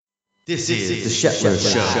This is the Shetler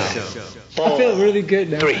Show. I feel really good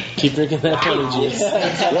now. Keep drinking that energy.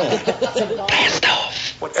 Blast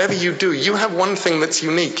off. Whatever you do, you have one thing that's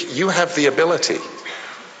unique. You have the ability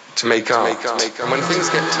to make art. And when things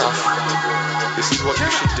get tough, this is what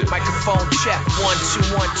you should do. Microphone check, 1,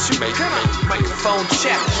 2, 1, 2. Microphone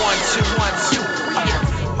check, 1, 2, 1,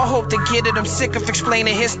 2. I hope to get it, I'm sick of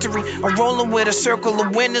explaining history. I'm rolling with a circle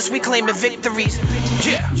of winners, we claiming victories.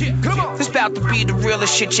 Yeah, come on. This about to be the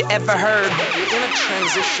realest shit you ever heard. You're in a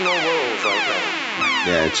transitional world right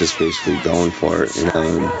now. Yeah, it's just basically going for it, you know.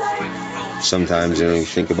 And sometimes you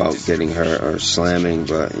think about getting hurt or slamming,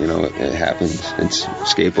 but you know it happens. It's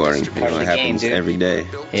skateboarding. You know, it happens every day.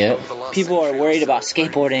 Yep. People are worried about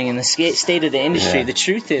skateboarding and the state of the industry. Yeah. The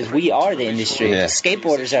truth is, we are the industry. Yeah.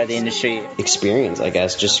 Skateboarders are the industry. Experience, I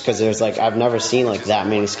guess, just because there's like I've never seen like that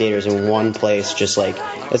many skaters in one place. Just like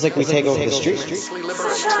it's like we take over the street.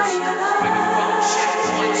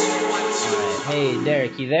 Hey,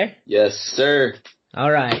 Derek, you there? Yes, sir.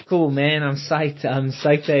 All right, cool, man. I'm psyched.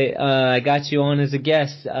 That I got you on as a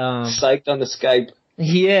guest. Psyched on the Skype.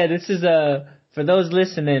 Yeah, this is for those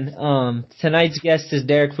listening. Tonight's guest is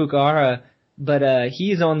Derek Fukuhara, but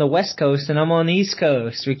he's on the West Coast and I'm on the East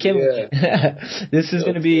Coast. We can't. Yeah. This is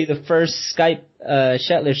going to be the first Skype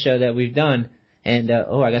Shetler show that we've done, and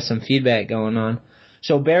I got some feedback going on.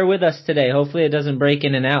 So bear with us today. Hopefully it doesn't break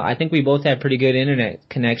in and out. I think we both have pretty good internet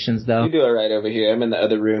connections, though. You do all right over here. I'm in the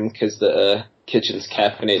other room because the kitchen's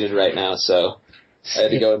caffeinated right now, so I had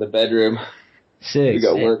to go in the bedroom. Sick. We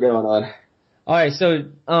got work going on. All right, so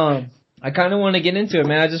I kind of want to get into it,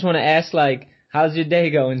 man. I just want to ask, like, how's your day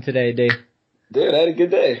going today, Dave? Dude, I had a good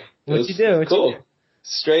day. What'd you do? Cool.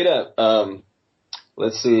 Straight up.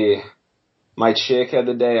 Let's see. My chick had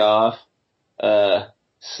the day off.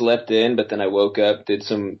 Slept in, but then I woke up, did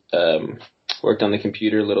some, worked on the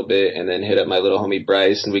computer a little bit, and then hit up my little homie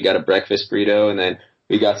Bryce, and we got a breakfast burrito, and then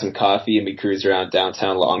we got some coffee, and we cruised around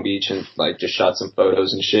downtown Long Beach, and like just shot some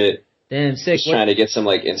photos and shit. Damn, sick. Just trying to get some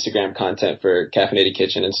like Instagram content for Caffeinated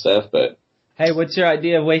Kitchen and stuff, but. Hey, what's your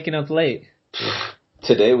idea of waking up late?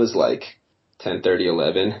 Today was like 10:30,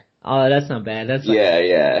 11. Oh, that's not bad. That's like,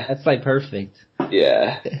 yeah. That's like perfect.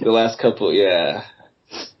 Yeah. The last couple, yeah.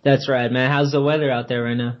 That's right, man. How's the weather out there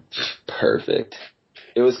right now? Perfect.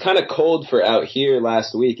 It was kind of cold for out here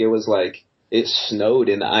last week. It was like, it snowed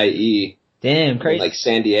in the IE. Damn, crazy. Like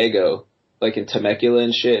San Diego, like in Temecula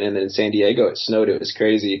and shit. And then in San Diego, it snowed. It was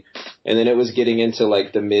crazy. And then it was getting into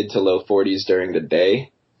like the mid to low 40s during the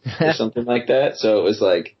day or something like that. So it was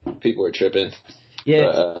like, people were tripping.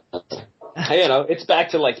 Yeah. But, you know, it's back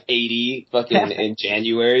to like 80 fucking in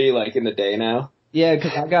January, like in the day now. Yeah,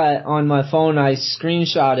 'cause I got on my phone, I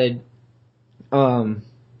screenshotted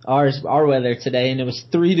our weather today, and it was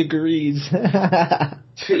 3 degrees.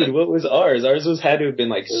 Dude, what was ours? Ours had to have been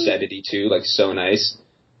like 72, like so nice.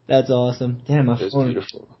 That's awesome. Damn, my It was phone.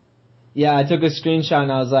 beautiful. Yeah, I took a screenshot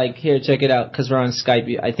and I was like, here, check it out, 'cause we're on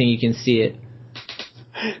Skype. I think you can see it.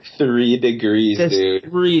 3 degrees, That's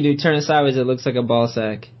dude. 3, dude. Turn it sideways, it looks like a ball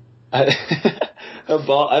sack. A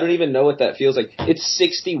ball. I don't even know what that feels like. It's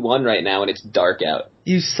 61 right now and it's dark out.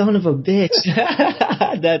 You son of a bitch.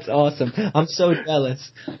 That's awesome. I'm so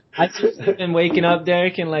jealous. I've just been waking up,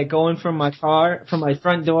 Derek, and like going from my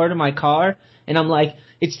front door to my car, and I'm like,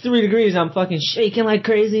 it's 3 degrees. I'm fucking shaking like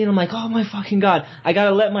crazy, and I'm like, oh my fucking God. I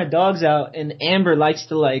gotta let my dogs out, and Amber likes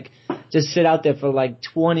to like just sit out there for like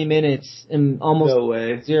 20 minutes and almost No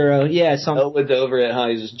way. 0. Yeah, so Elwood's over it, huh?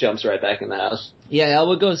 He just jumps right back in the house. yeah,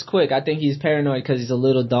 Elwood goes quick. I think he's paranoid because he's a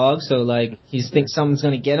little dog, so like he thinks someone's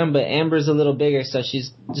gonna get him. But Amber's a little bigger, so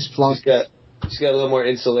she's just flunking. She's got a little more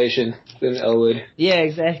insulation than Elwood. Yeah,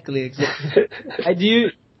 exactly.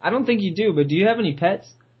 I don't think you do, but do you have any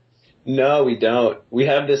pets? No, we don't. We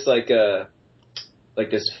have this like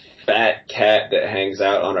this fat cat that hangs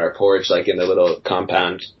out on our porch, like in the little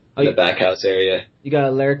compound in the back house area. You got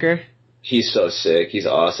a lurker? He's so sick. He's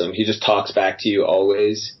awesome. He just talks back to you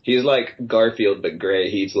always. He's like Garfield but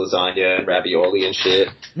gray. He eats lasagna and ravioli and shit.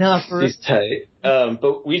 No, for real. He's tight.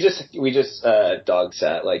 But we just dog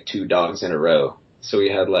sat like 2 dogs in a row. So we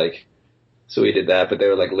did that, but they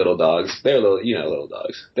were like little dogs. They were little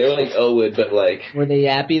dogs. They were like Elwood, but like. Were they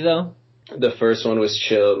yappy though? The first one was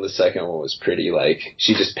chill and the second one was pretty like,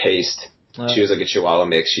 she just paced. She was like a Chihuahua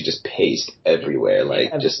mix. She just paced everywhere,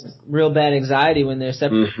 like just real bad anxiety when they're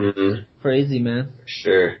separate. Mm-hmm. Crazy, man.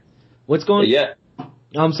 Sure. What's going? Yeah. Oh,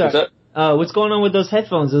 I'm sorry. What's going on with those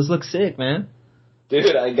headphones? Those look sick, man.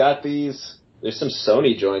 Dude, I got these. There's some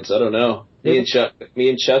Sony joints. I don't know. Me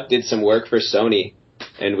and Chuck did some work for Sony,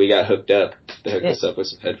 and we got hooked up. They hooked us up with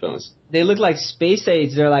some headphones. They look like space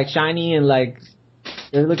age. They're like shiny and like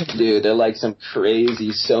They're looking. Dude, they're like some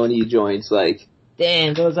crazy Sony joints. Like,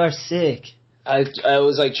 damn, those are sick. I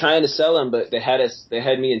was like trying to sell them, but they had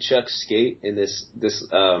me and Chuck skate in this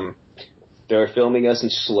they were filming us in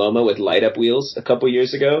slow-mo with light-up wheels a couple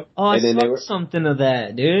years ago. Oh, I saw something of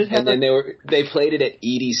that, dude. And then they played it at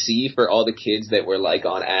EDC for all the kids that were like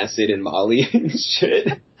on acid and Molly and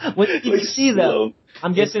shit. What's EDC though?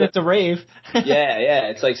 I'm guessing it's a rave. yeah,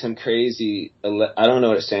 it's like some crazy. I don't know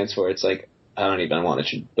what it stands for. It's like I don't even want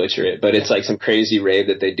to butcher it, but it's like some crazy rave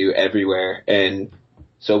that they do everywhere. And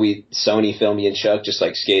so Sony filmed me and Chuck just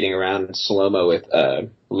like skating around in slow-mo with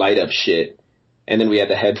light-up shit. And then we had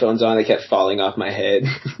the headphones on. They kept falling off my head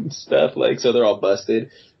and stuff. Like, so they're all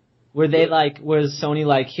busted. Was Sony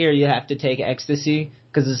like, here, you have to take ecstasy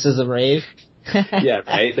because this is a rave? Yeah,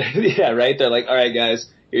 right. Yeah, right. They're like, all right, guys,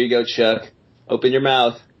 here you go, Chuck. Open your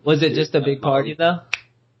mouth. Was it just a big party though?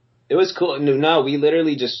 It was cool. No, we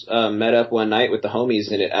literally just met up one night with the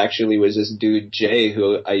homies, and it actually was this dude Jay,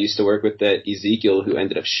 who I used to work with at Ezekiel, who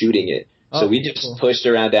ended up shooting it. So we just pushed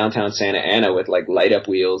around downtown Santa Ana with like light up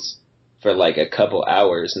wheels for like a couple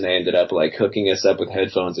hours, and they ended up like hooking us up with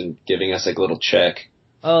headphones and giving us like a little check.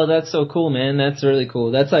 Oh, that's so cool, man. That's really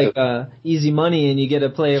cool. That's like easy money, and you get to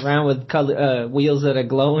play around with color, wheels that are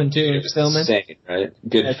glowing too and filming. Insane, right?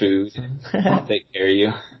 Good food. Take care of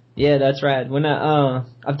you. Yeah, that's rad. When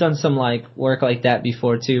I've done some like work like that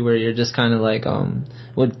before too, where you're just kind of like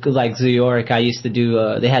with like Zuyoric, I used to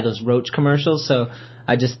do. They had those Roach commercials, so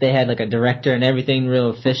they had like a director and everything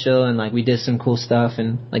real official, and like we did some cool stuff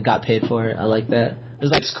and like got paid for it. I like that. It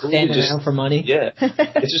was like it's cool standing around for money. Yeah,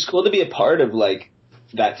 it's just cool to be a part of like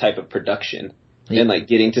that type of production and like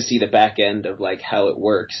getting to see the back end of like how it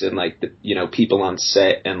works and like the people on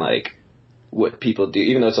set and like what people do,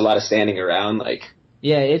 even though it's a lot of standing around. Like,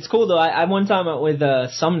 yeah, it's cool though. I one time with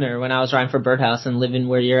Sumner when I was riding for Birdhouse and living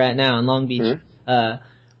where you're at now in Long Beach. Mm-hmm.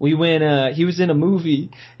 We went. He was in a movie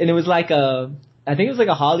and it was like I think it was like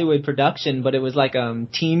a Hollywood production, but it was like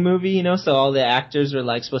teen movie, so all the actors were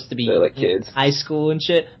like supposed to be like kids, high school and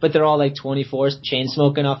shit, but they're all like 24, chain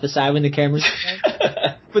smoking off the side when the camera's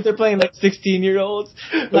but they're playing like 16-year-olds.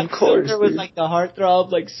 Like, of course, Silver was like the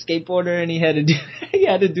heartthrob, like skateboarder, and he had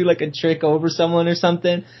to do like a trick over someone or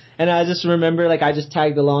something. And I just remember like I just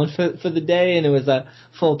tagged along for the day, and it was a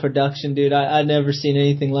full production, dude. I'd never seen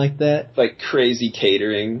anything like that. Like crazy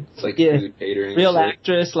catering, like food catering. Real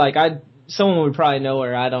actress, like someone would probably know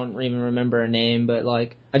her. I don't even remember her name, but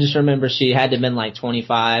like I just remember she had to have been like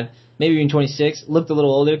 25. Maybe even 26, looked a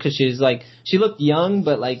little older because she looked young,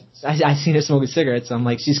 but like, I seen her smoking cigarettes, so I'm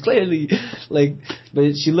like, she's clearly, like,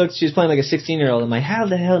 but she was playing like a 16-year-old. I'm like, how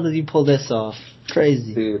the hell did you pull this off?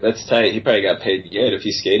 Crazy. Dude, that's tight. He probably got paid good if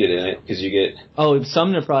he skated in it, because you get... Oh,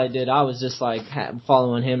 Sumner probably did. I was just like,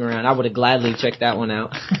 following him around. I would have gladly checked that one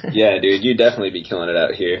out. Yeah, dude, you'd definitely be killing it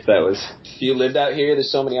out here if you lived out here.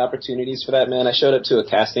 There's so many opportunities for that, man. I showed up to a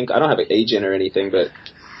casting. I don't have an agent or anything, but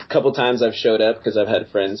couple times I've showed up because I've had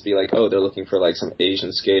friends be like, oh, they're looking for like some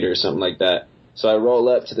Asian skater or something like that. So I roll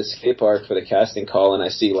up to the skate park for the casting call and I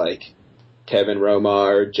see like Kevin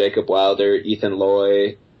Romar, Jacob Wilder, Ethan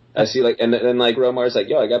Loy. I see like, and then like Romar's like,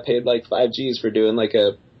 yo, I got paid like $5 for doing like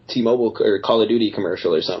a T-Mobile or Call of Duty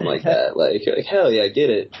commercial or something like that. Like, you're like, hell yeah, get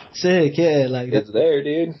it. Sick, yeah. Like it's there,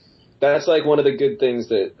 dude. That's like one of the good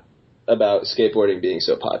things about skateboarding being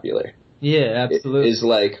so popular. Yeah, absolutely. Is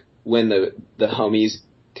like when the homies,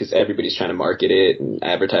 because everybody's trying to market it and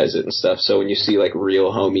advertise it and stuff. So when you see like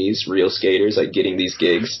real homies, real skaters, like getting these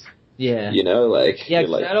gigs, yeah, like, yeah,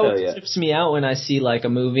 like, that always trips me out when I see like a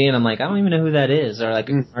movie and I'm like, I don't even know who that is, or like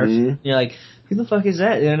a commercial. You're like, who the fuck is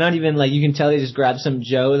that? They're not even like, you can tell they just grabbed some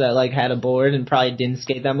Joe that like had a board and probably didn't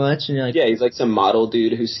skate that much, and you're like, yeah, he's like some model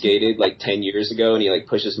dude who skated like 10 years ago and he like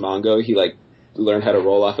pushes Mongo. He like learned how to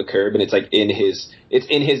roll off a curb, and it's like in his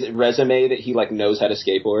resume that he like knows how to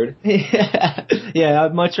skateboard. Yeah,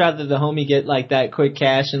 I'd much rather the homie get like that quick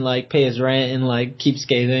cash and like pay his rent and like keep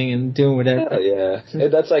skating and doing whatever. Yeah,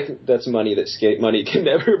 that's money that skate money can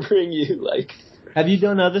never bring you. Like, have you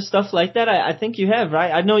done other stuff like that? I think you have,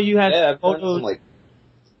 right? I know you have. Yeah,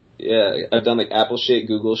 I've done like Apple shit,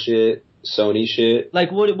 Google shit, Sony shit.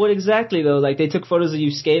 Like what exactly though? Like they took photos of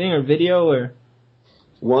you skating or video or?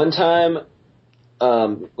 One time.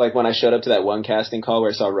 Like when I showed up to that one casting call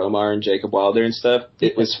where I saw Romar and Jacob Wilder and stuff,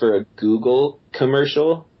 it was for a Google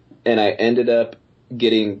commercial, and I ended up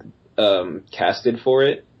getting casted for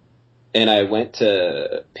it, and I went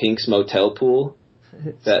to Pink's Motel Pool,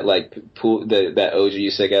 that like pool, that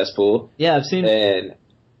OG sick ass pool. Yeah, I've seen it. And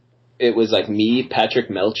it was like me,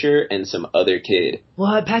 Patrick Melcher, and some other kid.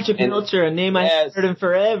 What? Patrick Melcher, a name I've heard him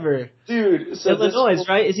forever. Dude, so Illinois,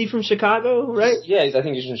 right? Is he from Chicago, right? Yeah, I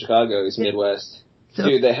think he's from Chicago. He's Midwest.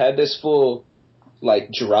 Dude, they had this fool,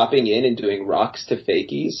 like, dropping in and doing rocks to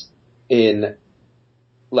fakies in,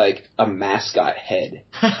 like, a mascot head.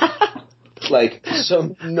 Like,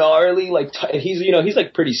 some gnarly, like, he's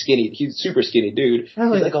like pretty skinny. He's super skinny dude. He's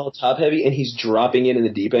like all top heavy, and he's dropping in the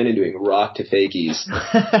deep end and doing rock to fakies.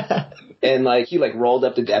 And like, he like rolled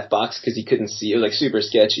up the death box because he couldn't see. It was like super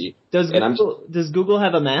sketchy. Does Google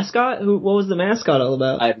have a mascot? What was the mascot all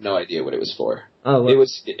about? I have no idea what it was for. Oh, well. It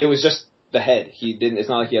was just the head. It's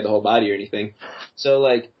not like he had the whole body or anything. So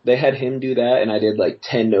like, they had him do that, and I did like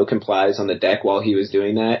 10 no complies on the deck while he was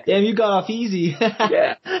doing that. Damn, you got off easy.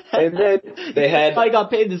 Yeah. And then they had... I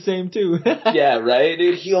got paid the same too. Yeah, right?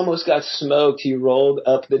 Dude, he almost got smoked. He rolled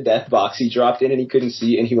up the death box. He dropped in and he couldn't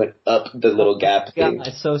see, and he went up the little gap thing. God,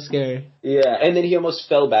 that's so scary. Yeah, and then he almost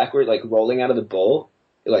fell backward, like rolling out of the bowl.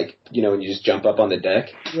 Like, you know, when you just jump up on the deck.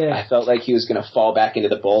 Yeah. I felt like he was going to fall back into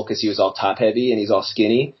the bowl because he was all top heavy and he's all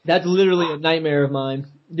skinny. That's literally a nightmare of mine.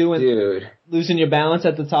 Losing your balance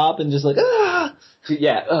at the top and just like, ah!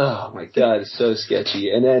 Yeah, oh my god, it's so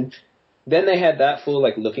sketchy. And then they had that fool,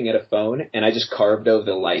 like, looking at a phone, and I just carved over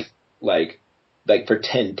the light, like for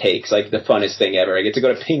 10 takes, like the funnest thing ever. I get to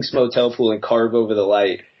go to Pink's Motel Pool and carve over the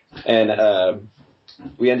light. And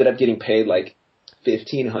we ended up getting paid, like,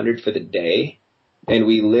 $1,500 for the day. And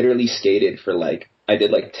we literally skated for, like, I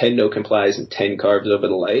did, like, 10 no complies and 10 carves over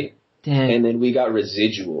the light. Damn. And then we got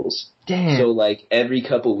residuals. Damn. So, like, every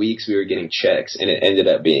couple weeks we were getting checks, and it ended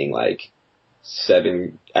up being, like,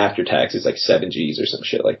 7, after taxes, like 7 G's or some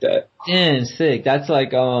shit like that. Damn, sick. That's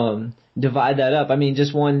like, divide that up. I mean,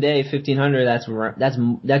 just one day,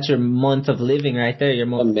 $1,500, that's your month of living right there. Your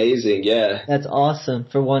month. Amazing, yeah. That's awesome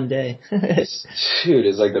for one day. Dude,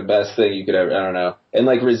 it's like the best thing you could ever, I don't know. And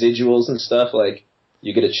like residuals and stuff, like,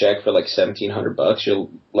 you get a check for like $1,700, you're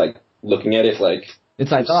like looking at it like, it's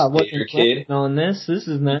like, oh, I wasn't planning on this. This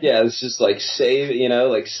is nice. Yeah, it's just like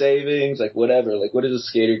like savings, like whatever. Like, what is a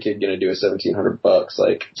skater kid gonna do with $1,700?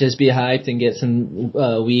 Like, just be hyped and get some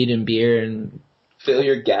weed and beer and fill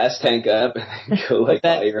your gas tank up and go like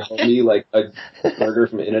buy your homie like a burger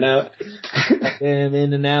from In-N-Out. Damn,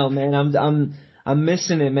 In-N-Out, man. I'm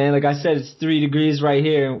missing it, man. Like I said, it's 3 degrees right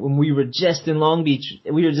here. When we were just in Long Beach,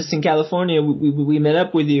 we were just in California. We met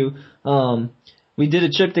up with you. We did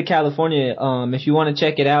a trip to California. If you want to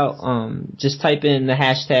check it out, just type in the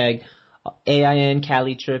hashtag AIN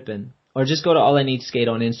Cali Trippin', or just go to All I Need Skate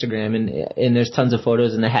on Instagram, and there's tons of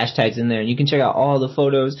photos and the hashtags in there, and you can check out all the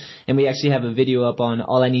photos. And we actually have a video up on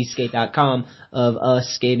allineedskate.com of us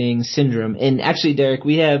skating Syndrome. And actually, Derek,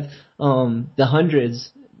 we have the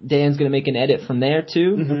hundreds. Dan's gonna make an edit from there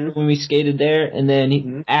too, when we skated there, and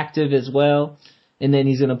then Active as well. And then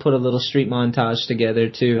he's going to put a little street montage together,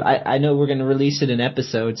 too. I know we're going to release it in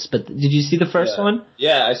episodes, but did you see the first one?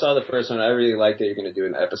 Yeah, I saw the first one. I really like that you're going to do it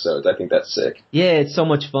in episodes. I think that's sick. Yeah, it's so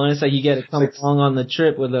much fun. It's like you get to come along on the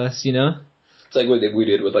trip with us, you know? It's like what we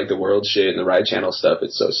did with, like, the World shit and the Ride Channel stuff.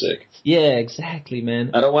 It's so sick. Yeah, exactly,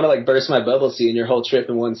 man. I don't want to, like, burst my bubble seeing your whole trip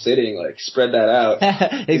in one sitting. Like, spread that out.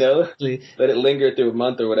 Exactly. You know? Let it linger through a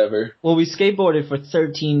month or whatever. Well, we skateboarded for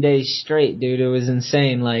 13 days straight, dude. It was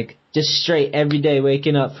insane. Like, just straight every day,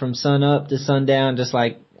 waking up from sun up to sundown, just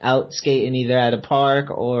like out skating either at a park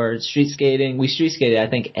or street skating. We street skated, I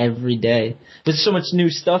think, every day. There's so much new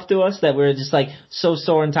stuff to us that we're just like so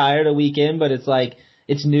sore and tired a week in, but it's like,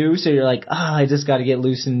 it's new, so you're like, I just gotta get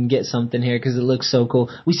loose and get something here because it looks so cool.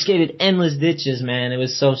 We skated endless ditches, man. It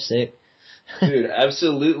was so sick. Dude,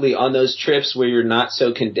 absolutely. On those trips where you're not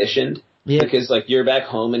so conditioned. Yeah. Because, like, you're back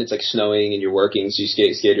home and it's, like, snowing and you're working, so you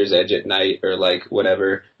skate Skater's Edge at night or, like,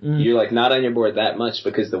 whatever. You're, like, not on your board that much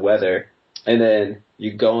because of the weather. And then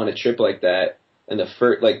you go on a trip like that, and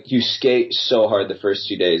you skate so hard the first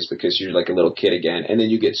 2 days because you're, like, a little kid again. And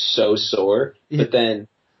then you get so sore. Yeah. But then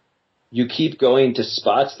you keep going to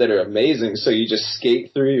spots that are amazing, so you just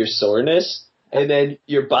skate through your soreness. And then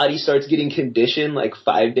your body starts getting conditioned, like,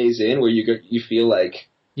 5 days in where you feel like...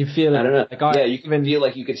 You feel it. I don't know. Like, yeah, you can feel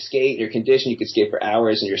like you could skate, you're conditioned, you could skate for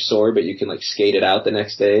hours and you're sore, but you can, like, skate it out the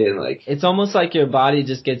next day and, like... It's almost like your body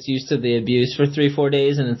just gets used to the abuse for 3-4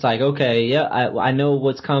 days and it's like, okay, yeah, I know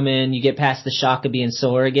what's coming. You get past the shock of being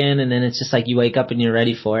sore again and then it's just like you wake up and you're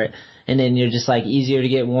ready for it. And then you're just, like, easier to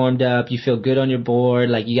get warmed up. You feel good on your board.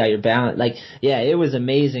 Like, you got your balance. Like, yeah, it was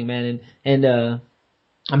amazing, man. And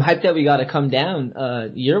I'm hyped that we got to come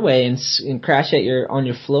down your way and crash on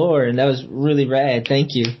your floor, and that was really rad. Thank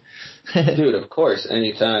you. Dude, of course,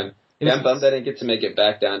 anytime. Yeah, I'm bummed I didn't get to make it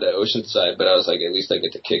back down to Oceanside, but I was like, at least I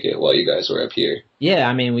get to kick it while you guys were up here. Yeah,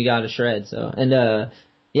 I mean, we got a shred, so. And,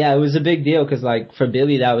 yeah, it was a big deal because, like, for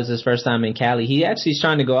Billy, that was his first time in Cali. He actually is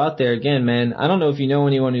trying to go out there again, man. I don't know if you know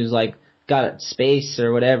anyone who's, like, got space or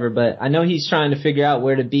whatever, but I know he's trying to figure out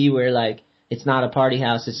where to be where like it's not a party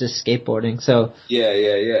house, it's just skateboarding. So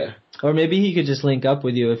yeah. Or maybe he could just link up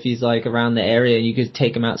with you if he's like around the area and you could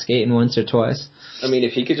take him out skating once or twice. I mean,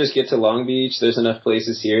 if he could just get to Long Beach, there's enough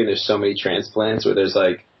places here. There's so many transplants where there's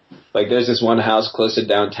like there's this one house close to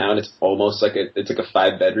downtown. It's almost like it's like a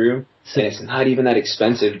 5-bedroom, and it's not even that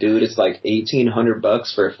expensive, dude. It's like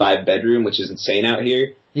 $1,800 for a 5-bedroom, which is insane out here.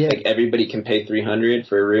 Yeah. Like everybody can pay $300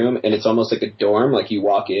 for a room, and it's almost like a dorm. Like you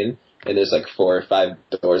walk in, and there's like 4 or 5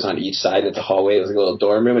 doors on each side. And it's a hallway. It's like a little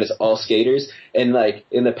dorm room, and it's all skaters. And like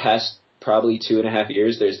in the past probably 2.5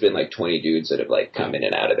 years, there's been like 20 dudes that have like come in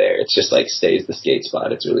and out of there. It's just like stays the skate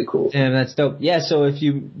spot. It's really cool. Damn, that's dope. Yeah, so if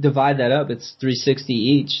you divide that up, it's $360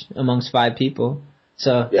 each amongst 5 people.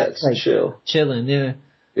 So yeah, that's it's like chilling, yeah.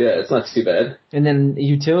 Yeah, it's not too bad. And then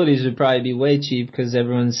utilities would probably be way cheap because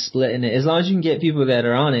everyone's splitting it. As long as you can get people that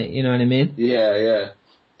are on it, you know what I mean? Yeah.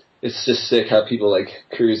 It's just sick how people like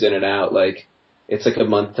cruise in and out. Like it's like a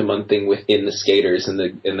month-to-month thing within the skaters and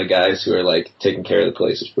the guys who are like taking care of the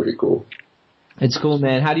place. Is pretty cool. It's cool,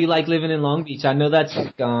 man. How do you like living in Long Beach? I know that's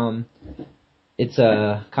like it's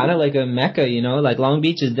kind of like a mecca, you know. Like Long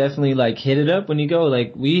Beach is definitely like hit it up when you go.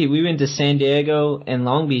 Like we went to San Diego and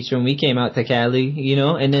Long Beach when we came out to Cali, you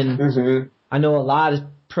know. And then I know a lot of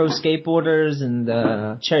pro skateboarders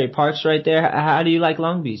and Cherry Park's right there. How do you like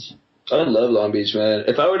Long Beach? I love Long Beach, man.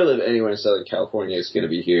 If I were to live anywhere in Southern California, it's gonna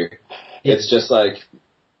be here. It's just like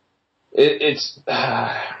it's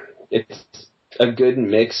a good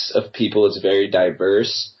mix of people. It's very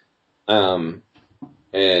diverse, and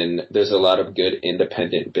there's a lot of good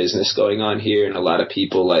independent business going on here, and a lot of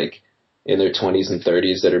people like in their 20s and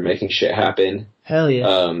 30s that are making shit happen. Hell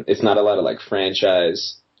yeah! It's not a lot of like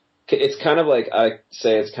franchise. It's kind of like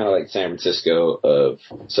it's kind of like San Francisco of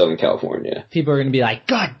Southern California. People are gonna be like,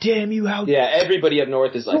 "God damn you out!" Yeah, everybody up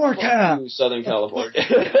north is like, "Fuck you, Southern California."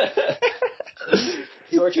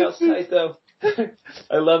 NorCal's tight though.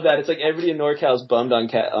 I love that. It's like everybody in NorCal's bummed on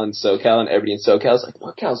SoCal, and everybody in SoCal's like,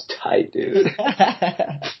 NorCal's tight, dude.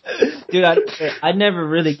 Dude, I never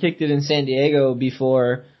really kicked it in San Diego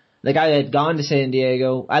before. Like, I had gone to San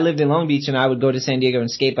Diego. I lived in Long Beach, and I would go to San Diego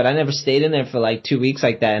and skate, but I never stayed in there for, like, 2 weeks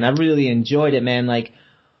like that, and I really enjoyed it, man. Like,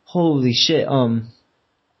 holy shit.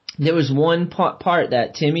 There was one part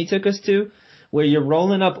that Timmy took us to where you're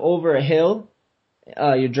rolling up over a hill.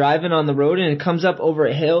 You're driving on the road, and it comes up over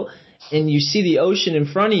a hill, and you see the ocean in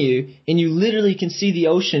front of you, and you literally can see the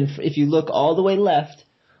ocean if you look all the way left.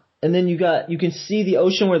 And then you can see the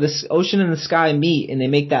ocean where the ocean and the sky meet, and they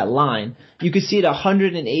make that line. You can see it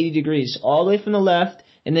 180 degrees, all the way from the left,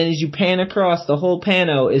 and then as you pan across, the whole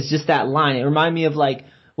pano is just that line. It reminded me of, like,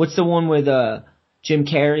 what's the one with Jim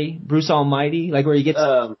Carrey, Bruce Almighty, like where he gets,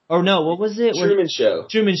 or no, what was it? Truman Show.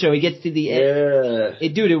 Truman Show. He gets to the end. Yeah.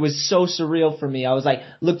 Dude, it was so surreal for me. I was like,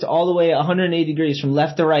 looked all the way 180 degrees from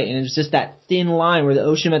left to right, and it was just that thin line where the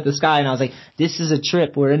ocean met the sky, and I was like, this is a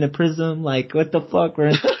trip. We're in a prism. Like, what the fuck? We're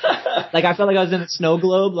in, like, I felt like I was in a snow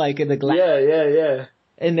globe, like in the glass. Yeah.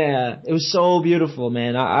 And it was so beautiful,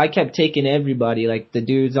 man. I kept taking everybody, like the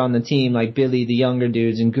dudes on the team, like Billy, the younger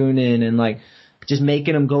dudes, and Goonan, and like, just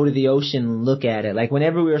making them go to the ocean and look at it. Like,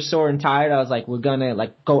 whenever we were sore and tired, I was like, we're gonna,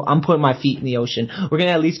 like, go, I'm putting my feet in the ocean. We're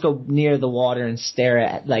gonna at least go near the water and stare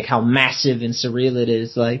at, like, how massive and surreal it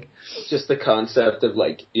is. Like, just the concept of,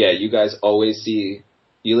 like, yeah, you guys always see,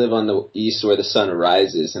 you live on the east where the sun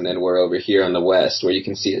rises, and then we're over here on the west where you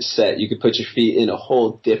can see it set. You could put your feet in a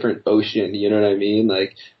whole different ocean, you know what I mean?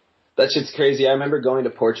 Like, that shit's crazy. I remember going to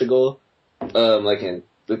Portugal, like, in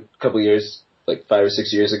a couple years, like 5 or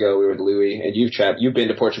 6 years ago. We were with Louis, and you've been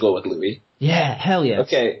to Portugal with Louis. Yeah, hell yeah.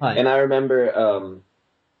 Okay, and I remember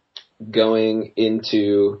going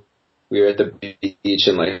into, we were at the beach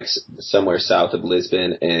in like somewhere south of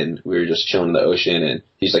Lisbon, and we were just chilling in the ocean, and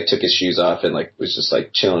he just like took his shoes off and like was just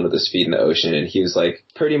like chilling with his feet in the ocean, and he was like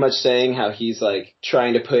pretty much saying how he's like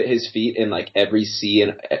trying to put his feet in like every sea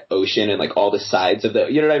and ocean and like all the sides of the,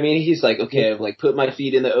 you know what I mean? He's like, okay, I've like put my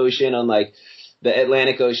feet in the ocean on like the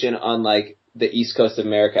Atlantic Ocean on like the east coast of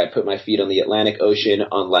America. I put my feet on the Atlantic Ocean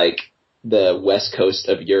on like the west coast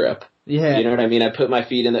of Europe. Yeah. You know what I mean? I put my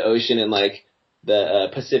feet in the ocean in like the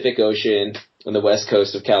Pacific Ocean on the west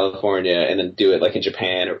coast of California, and then do it like in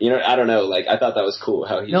Japan, or, you know, I don't know. Like, I thought that was cool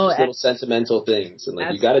how he just little sentimental things, and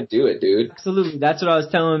like, you got to do it, dude. Absolutely. That's what I was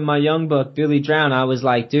telling my young buck, Billy Drown. I was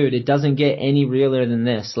like, dude, it doesn't get any realer than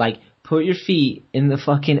this. Like, put your feet in the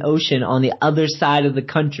fucking ocean on the other side of the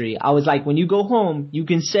country. I was like, when you go home, you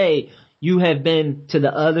can say you have been to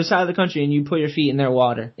the other side of the country and you put your feet in their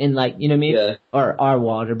water. In like, you know what I mean? Yeah. Or our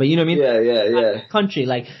water, but you know what I mean? Yeah. Country,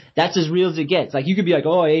 like, that's as real as it gets. Like, you could be like,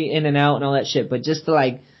 oh, I ate in and out and all that shit, but just to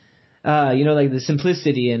like, like the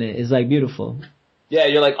simplicity in it is like beautiful. Yeah,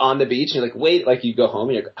 you're like on the beach, and you're like, wait, like you go home,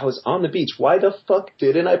 and you're like, I was on the beach. Why the fuck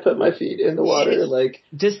didn't I put my feet in the water? Like,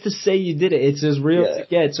 just to say you did it, it's as real as it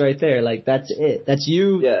gets right there. Like, that's it. That's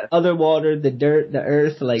you, other water, the dirt, the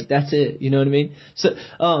earth, like, that's it. You know what I mean? So,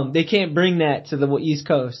 they can't bring that to the East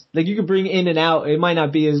Coast. Like, you could bring in and out, it might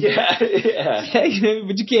not be as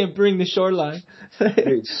but you can't bring the shoreline.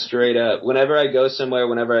 Dude, straight up. Whenever I go somewhere,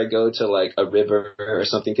 whenever I go to, like, a river or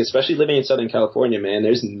something, 'cause especially living in Southern California, man,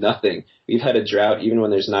 there's nothing. We've had a drought. Even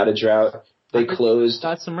when there's not a drought, they closed.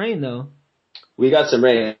 Got some rain though. We got some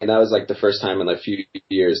rain, and that was like the first time in like a few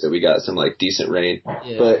years that we got some like decent rain.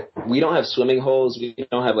 Yeah. But we don't have swimming holes. We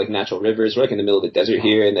don't have like natural rivers. We're like in the middle of the desert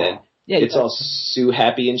here, and then it's all Sue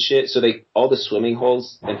happy and shit. So all the swimming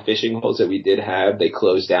holes and fishing holes that we did have, they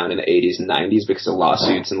closed down in the 80s and 90s because of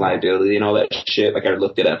lawsuits and liability and all that shit. Like I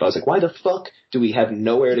looked it up. I was like, why the fuck do we have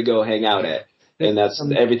nowhere to go hang out at? And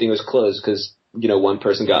everything was closed because, one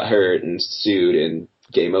person got hurt and sued and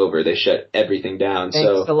game over. They shut everything down.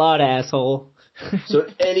 Thanks a lot, asshole. So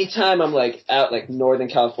anytime I'm like out like Northern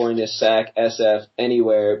California, SAC, SF,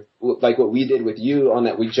 anywhere, like what we did with you on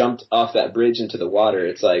that, we jumped off that bridge into the water.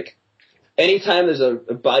 It's like anytime there's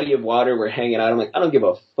a body of water we're hanging out, I'm like, I don't give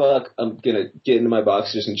a fuck. I'm going to get into my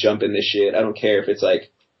boxers and jump in this shit. I don't care if it's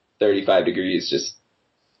like 35 degrees. Just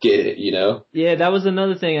get it, Yeah, that was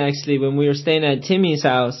another thing actually. When we were staying at Timmy's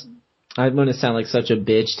house, I'm going to sound like such a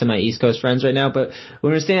bitch to my East Coast friends right now, but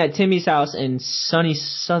when we were staying at Timmy's house in sunny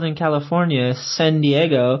Southern California, San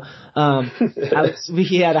Diego,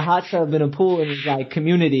 we had a hot tub and a pool in his like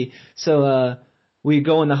community. So, we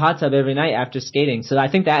go in the hot tub every night after skating. So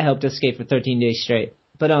I think that helped us skate for 13 days straight.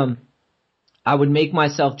 But, I would make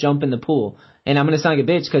myself jump in the pool. And I'm going to sound like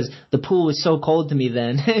a bitch because the pool was so cold to me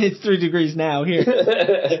then. It's 3 degrees now here.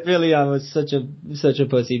 Really, I was such a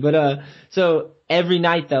pussy. But, so every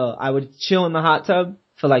night though, I would chill in the hot tub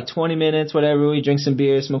for like 20 minutes, whatever. We drink some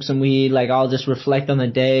beer, smoke some weed. Like I'll just reflect on the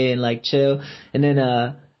day and like chill. And then,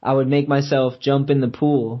 I would make myself jump in the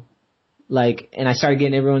pool. Like, and I started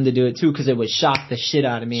getting everyone to do it too because it would shock the shit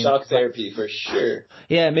out of me. Shock therapy for sure.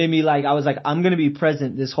 Yeah, it made me like, I was like, I'm going to be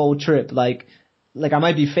present this whole trip. Like I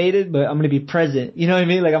might be faded, but I'm going to be present. You know what I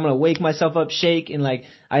mean? Like I'm going to wake myself up, shake, and like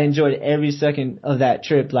I enjoyed every second of that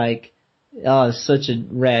trip. Like, oh, it was such a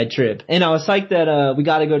rad trip. And I was psyched that, we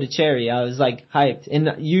got to go to Cherry. I was like hyped. And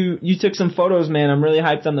you took some photos, man. I'm really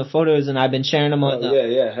hyped on the photos and I've been sharing them on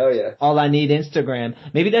hell yeah. All I Need Instagram.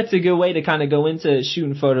 Maybe that's a good way to kind of go into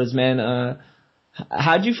shooting photos, man.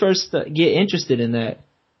 How'd you first get interested in that?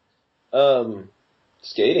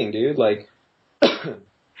 Skating, dude. Like,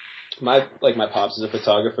 my pops is a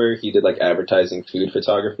photographer. He did like advertising food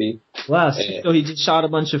photography. Wow. So he just shot a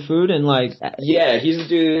bunch of food and like. Yeah, he's a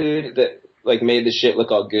dude that like made the shit look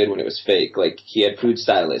all good when it was fake. Like he had food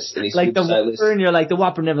stylists and these like food the stylists. Whopper, and you're like the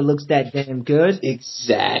Whopper never looks that damn good.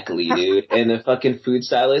 Exactly, dude. And the fucking food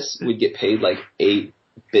stylists would get paid like $8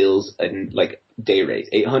 and like day rate,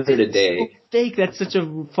 $800 a day. Fake. That's such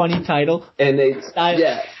a funny title. And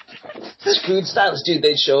food stylists, dude.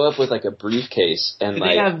 They'd show up with like a briefcase and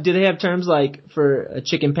do they have terms like for a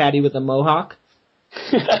chicken patty with a mohawk?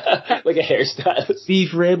 Like a hairstylist.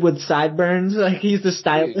 Beef rib with sideburns. Like he's the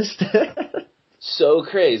stylist. So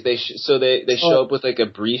crazy. They show up with like a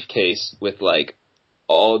briefcase with like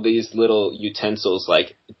all these little utensils,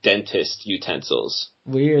 like dentist utensils.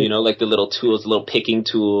 Weird. Like the little tools, the little picking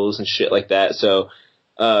tools and shit like that. So,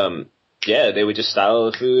 they would just style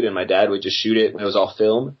the food and my dad would just shoot it. It was all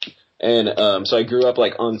film. And, so I grew up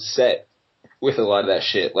like on set with a lot of that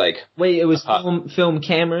shit. Like, wait, it was film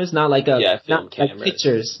cameras, not like film cameras. Like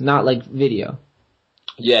pictures, not like video.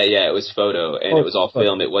 Yeah, it was photo and it was all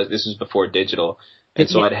film. This was before digital. And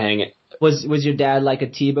so I'd hang it. Was your dad like a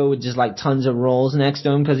Tebow with just like tons of rolls next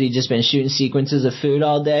to him because he'd just been shooting sequences of food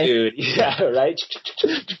all day? Dude, yeah, right?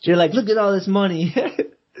 You're like, look at all this money.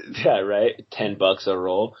 Yeah, right? $10 a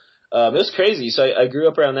roll. It was crazy. So I grew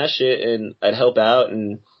up around that shit and I'd help out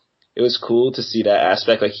and it was cool to see that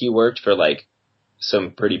aspect. Like he worked for like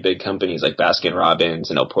some pretty big companies like Baskin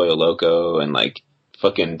Robbins and El Pollo Loco and like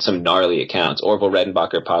fucking some gnarly accounts. Orville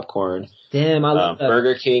Redenbacher Popcorn. Damn, I love that.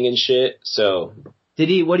 Burger King and shit. So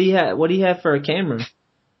what do you have for a camera?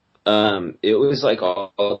 It was like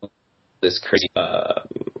all this crazy fuck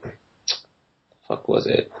was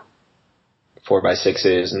it?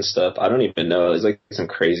 4x6s and stuff. I don't even know. It was like some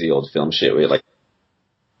crazy old film shit where like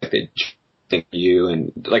they think you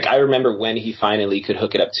and like I remember when he finally could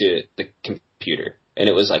hook it up to the computer and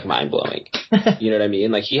it was like mind blowing. You know what I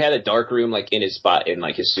mean? Like he had a dark room like in his spot in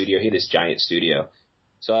like his studio. He had this giant studio.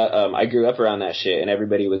 So I grew up around that shit and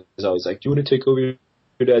everybody was always like, "Do you want to take over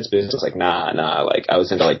dad's business. I was like, nah. Like, I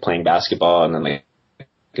was into like playing basketball, and then like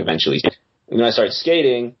eventually, when I started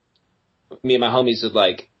skating, me and my homies would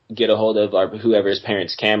like get a hold of whoever's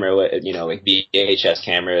parents' camera, like VHS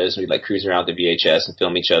cameras. We'd like cruise around the VHS and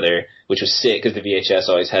film each other, which was sick because the VHS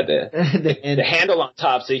always had the handle on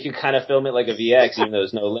top, so you could kind of film it like a VX, even though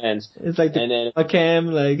there's no lens. It's like a cam,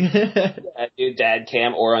 like dad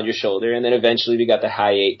cam or on your shoulder. And then eventually we got the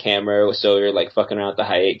Hi8 camera, so we were like fucking around with the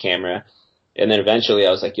Hi8 camera. And then eventually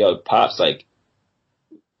I was like, yo, Pops, like,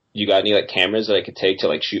 you got any like cameras that I could take to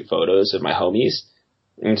like shoot photos of my homies?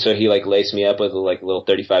 And so he like laced me up with a little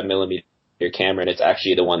 35 millimeter camera, and it's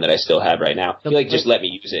actually the one that I still have right now. He like just let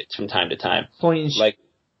me use it from time to time. Like,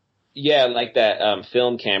 yeah, like that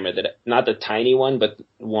film camera, that not the tiny one, but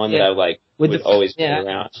one that I like would always be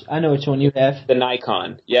around. I know which one you have. The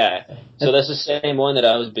Nikon, yeah. So that's the same one that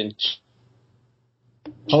I was been.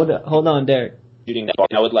 Hold on, Derek. Shooting that,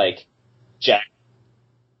 and I would like jack.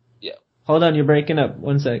 Yeah. Hold on, you're breaking up.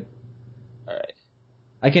 1 sec. All right.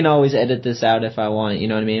 I can always edit this out if I want, you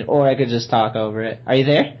know what I mean? Or I could just talk over it. Are you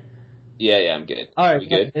there? Yeah, I'm good. All right, we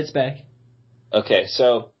good? It's back. Okay,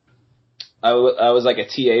 so I was like a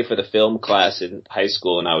TA for the film class in high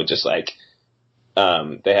school, and I would just like,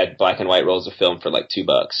 they had black and white rolls of film for like $2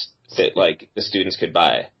 that like the students could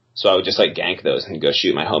buy. So I would just like gank those and go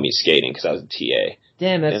shoot my homies skating because I was a TA.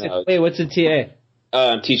 Damn, that's wait, what's a TA?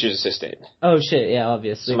 Teacher's assistant. Oh shit, yeah,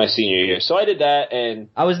 obviously. So my senior year. So I did that, and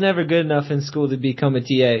I was never good enough in school to become a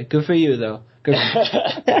TA. Good for you, though. Good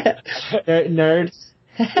Nerds.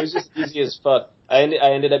 It was just easy as fuck. I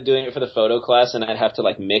ended up doing it for the photo class, and I'd have to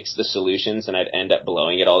like mix the solutions, and I'd end up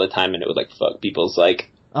blowing it all the time, and it would like fuck people's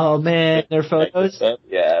like. Oh man, their photos.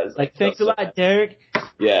 Yeah. Like thanks a lot, Derek.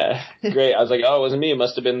 Yeah, great. I was like, oh, it wasn't me. It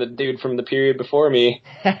must have been the dude from the period before me.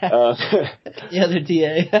 The other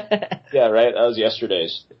TA. Yeah, right. That was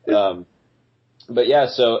yesterday's. But yeah,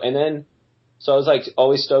 so I was like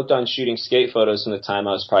always stoked on shooting skate photos from the time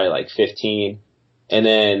I was probably like 15. And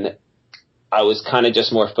then I was kind of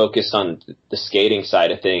just more focused on the skating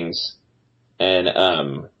side of things. And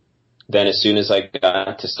then as soon as I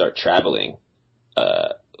got to start traveling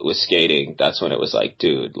with skating, that's when it was like,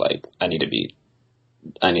 dude, like I need to be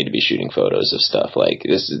shooting photos of stuff. Like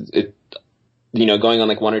this is it, going on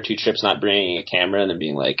like 1 or 2 trips, not bringing a camera, and then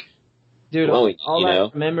being like, dude, all I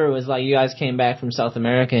remember was like you guys came back from South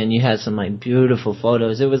America and you had some like beautiful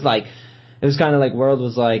photos. It was kind of like world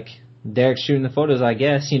was like Derek shooting the photos, I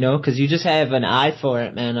guess, because you just have an eye for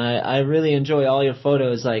it, man. I really enjoy all your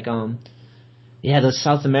photos, like those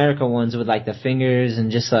South America ones with like the fingers and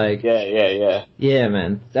just like yeah,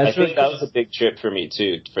 man. I think that was a big trip for me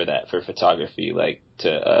too, for photography, like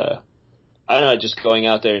to I don't know, just going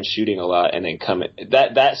out there and shooting a lot, and then coming.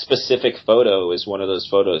 That specific photo is one of those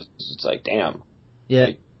photos. It's like, damn. Yeah.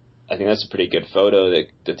 Like, I think that's a pretty good photo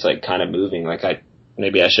that's like kind of moving. Like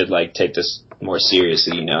maybe I should like take this more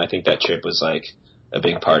seriously. I think that trip was like a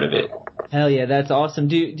big part of it. Hell yeah, that's awesome.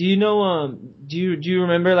 Do you know? Do you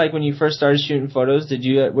remember like when you first started shooting photos?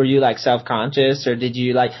 Were you like self-conscious, or did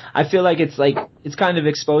you like? I feel like it's kind of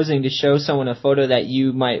exposing to show someone a photo that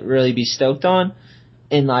you might really be stoked on,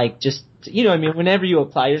 and like just. Whenever you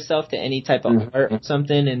apply yourself to any type of art or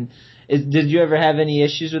something, and did you ever have any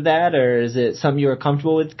issues with that, or is it something you were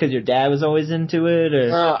comfortable with because your dad was always into it?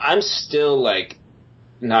 Or I'm still like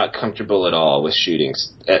not comfortable at all with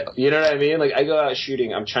shootings. You know what I mean? Like I go out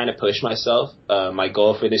shooting, I'm trying to push myself. My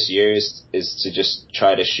goal for this year is to just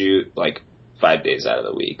try to shoot like 5 days out of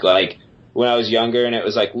the week. Like when I was younger, and it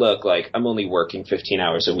was like, look, like I'm only working 15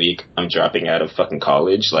 hours a week. I'm dropping out of fucking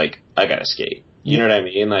college. Like I gotta skate. You know what I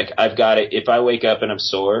mean? Like, I've got it. If I wake up and I'm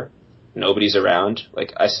sore, nobody's around,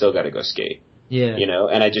 like, I still got to go skate. Yeah.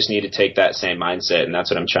 And I just need to take that same mindset, and that's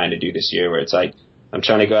what I'm trying to do this year, where it's like, I'm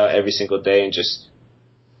trying to go out every single day and just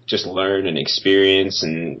learn and experience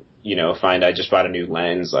and, find I just bought a new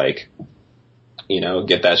lens, like,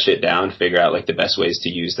 get that shit down, figure out, like, the best ways to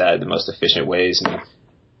use that, the most efficient ways. And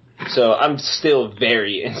so I'm still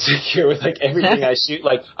very insecure with, like, everything I shoot.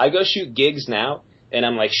 Like, I go shoot gigs now. And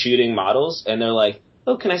I'm like shooting models, and they're like,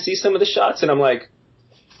 "Oh, can I see some of the shots?" And I'm like,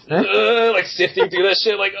 like sifting through that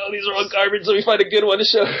shit, like, "Oh, these are all garbage. Let me find a good one to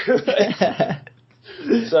show."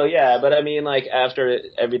 So yeah, but I mean, like after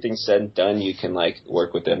everything's said and done, you can like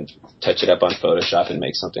work with them, touch it up on Photoshop, and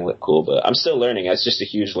make something look cool. But I'm still learning. It's just a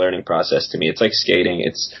huge learning process to me. It's like skating.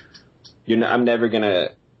 I'm never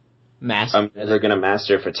gonna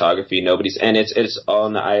master photography. It's all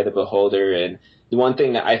in the eye of the beholder. And the one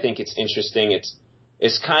thing that I think it's interesting,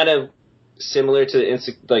 it's kind of similar to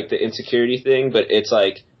the insecurity thing, but it's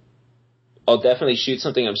like I'll definitely shoot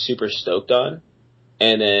something I'm super stoked on,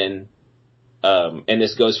 and then and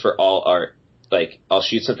this goes for all art. like, I'll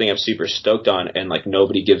shoot something I'm super stoked on, and, like,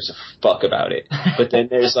 nobody gives a fuck about it. But then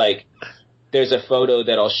there's a photo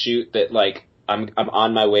that I'll shoot that, like, I'm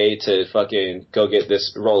on my way to fucking go get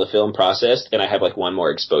this roll of film processed, and I have, like, one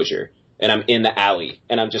more exposure. And I'm in the alley,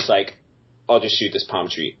 and I'm just like, I'll just shoot this palm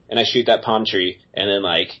tree. And I shoot that palm tree, and then,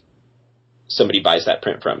 like, somebody buys that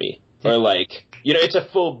print from me. Or, like, you know, it's a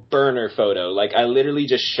full burner photo. Like, I literally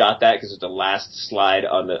just shot that because it was the last slide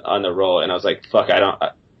on the roll, and I was like, fuck,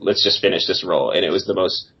 let's just finish this roll. And it was the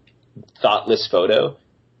most thoughtless photo,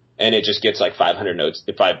 and it just gets, like, 500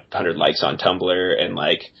 likes on Tumblr, and,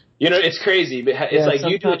 like, you know, it's crazy. But it's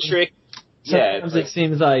like, you do a trick. Sometimes it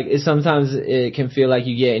seems like sometimes it can feel like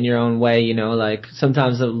you get in your own way, you know, like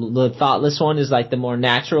sometimes the thoughtless one is like the more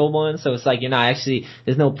natural one. So it's like you're not actually,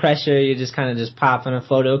 there's no pressure. You're just kind of just popping a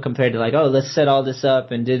photo compared to like, oh, let's set all this up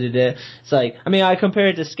and da-da-da. It's like, I mean, I compare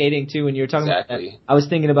it to skating too. When you were talking about that, I was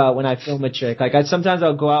thinking about when I film a trick. Like sometimes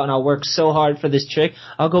I'll go out and I'll work so hard for this trick.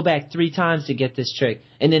 I'll go back 3 times to get this trick.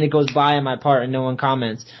 And then it goes by on my part and no one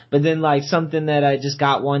comments. But then like something that I just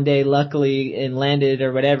got one day luckily and landed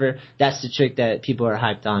or whatever, that's the trick that people are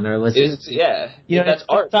hyped on. Or was it? Yeah. You know, that's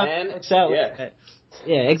art, man.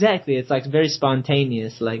 Yeah, exactly. It's like very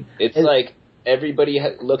spontaneous. Like it's like everybody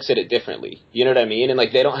looks at it differently. You know what I mean? And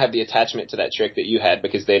like they don't have the attachment to that trick that you had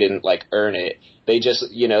because they didn't like earn it. They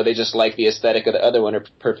just, you know, they just like the aesthetic of the other one. A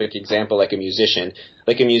perfect example, like a musician.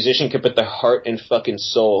 Like a musician could put their heart and fucking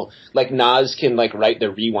soul. Like Nas can like write the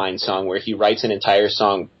Rewind song where he writes an entire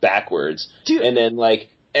song backwards. Dude. And then like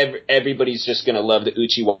everybody's just gonna love the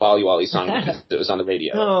Uchi Wally Wally song because it was on the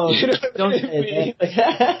radio. No, don't say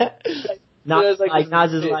that. Nas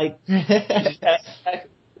is like,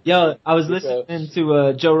 yo, I was listening to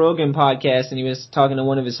a Joe Rogan podcast and he was talking to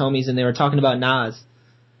one of his homies and they were talking about Nas.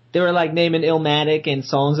 They were like naming Illmatic and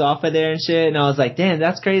songs off of there and shit, and I was like, damn,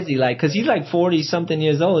 that's crazy, like, cause he's like 40 something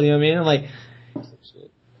years old, you know what I mean? I'm like,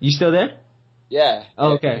 you still there? Yeah.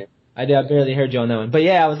 Oh, okay. I barely heard you on that one. But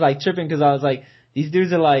yeah, I was like tripping cause I was like, these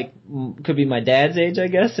dudes are like, could be my dad's age, I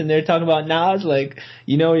guess, and they're talking about Nas, like,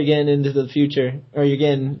 you know, you're getting into the future, or you're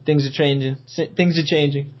getting, things are changing.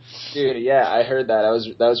 Dude, yeah, I heard that.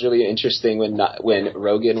 That was really interesting when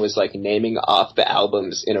Rogan was like naming off the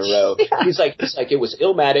albums in a row. He's like, it was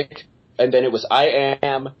Illmatic, and then it was I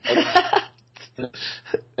Am, and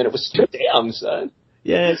it was damn, son.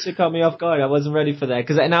 Yeah, it should caught me off guard. I wasn't ready for that.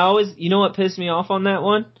 And I always, you know what pissed me off on that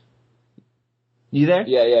one? You there?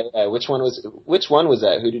 Yeah. Which one was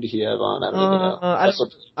that? Who did he have on? I don't even know.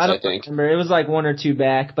 I don't remember. It was like 1 or 2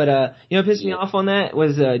 back. But, you know what pissed me off on that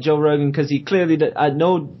was, Joe Rogan, cause he clearly,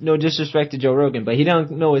 no disrespect to Joe Rogan, but he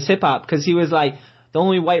don't know his hip hop, cause he was like, the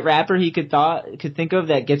only white rapper he could think of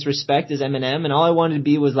that gets respect is Eminem, and all I wanted to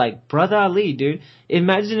be was like, Brother Ali, dude.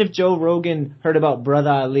 Imagine if Joe Rogan heard about Brother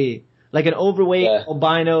Ali. Like an overweight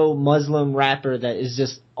albino Muslim rapper that is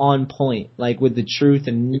just on point, like with the truth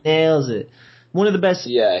and nails it. One of the best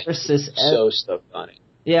lyricists ever. So stoked on it.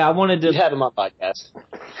 Yeah, I wanted to... You'd have him on podcast.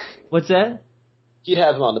 What's that? You'd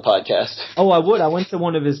have him on the podcast. Oh, I would. I went to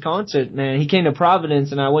one of his concerts, man. He came to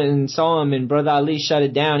Providence, and I went and saw him, and Brother Ali shut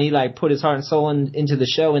it down. He, like, put his heart and soul into the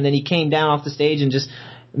show, and then he came down off the stage and just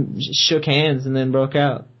shook hands and then broke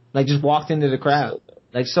out. Like, just walked into the crowd.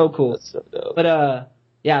 Like, so cool. That's so dope. But,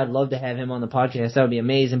 yeah, I'd love to have him on the podcast. That would be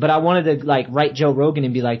amazing. But I wanted to, like, write Joe Rogan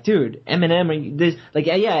and be like, dude, Eminem, are you this? Like,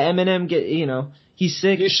 yeah, Eminem, he's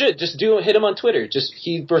sick. You should just hit him on Twitter. Just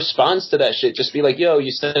he responds to that shit. Just be like, yo,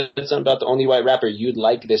 you said something about the only white rapper. You'd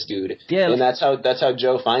like this dude. Yeah. And that's how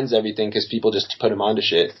Joe finds everything because people just put him onto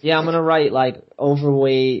shit. Yeah, I'm gonna write like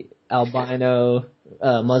overweight albino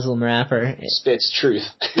Muslim rapper. Spits truth.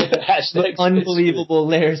 Hashtag unbelievable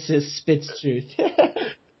lyricist spits truth.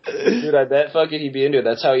 Dude, I bet fucking he'd be into it.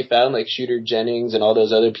 That's how he found like Shooter Jennings and all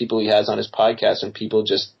those other people he has on his podcast, and people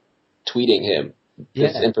just tweeting him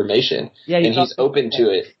this information. Yeah, and he's open to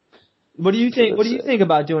it. What do you think? What do you think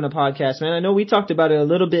about doing a podcast, man? I know we talked about it a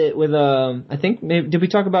little bit with I think maybe did we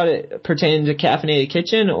talk about it pertaining to Caffeinated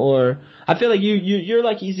Kitchen? Or I feel like you're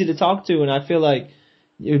like easy to talk to, and I feel like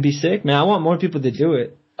it would be sick, man. I want more people to do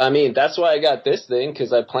it. I mean, that's why I got this thing,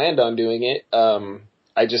 because I planned on doing it.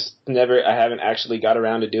 I haven't actually got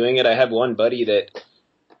around to doing it. I have one buddy that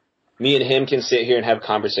me and him can sit here and have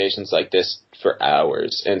conversations like this for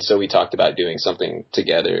hours. And so we talked about doing something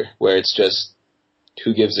together where it's just,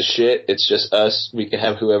 who gives a shit? It's just us. We can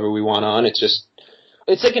have whoever we want on. It's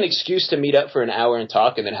like an excuse to meet up for an hour and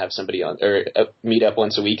talk and then have somebody on, or meet up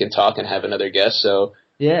once a week and talk and have another guest. So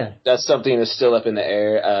Yeah. That's something that's still up in the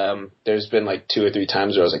air. There's been like 2 or 3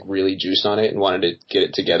 times where I was like really juiced on it and wanted to get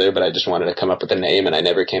it together, but I just wanted to come up with a name, and I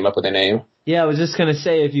never came up with a name. Yeah, I was just gonna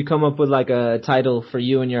say, if you come up with like a title for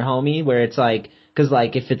you and your homie, where it's like, cause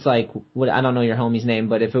like if it's like, what, I don't know your homie's name,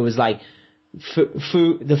 but if it was like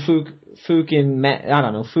Fook and Matt, I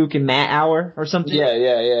don't know, Fook and Matt hour or something.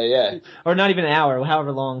 Yeah. Or not even an hour,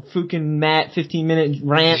 however long. Fook and Matt 15-minute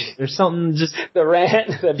rant or something. Just the rant,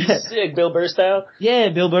 that'd be sick, Bill Burr style. Yeah,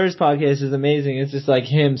 Bill Burr's podcast is amazing. It's just like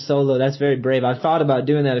him solo. That's very brave. I've thought about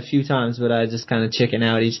doing that a few times, but I just kind of chicken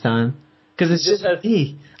out each time. Cause it's just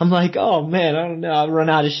me. I'm like, oh man, I don't know. I'll run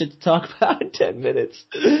out of shit to talk about in 10 minutes.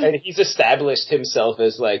 And he's established himself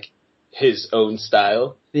as like his own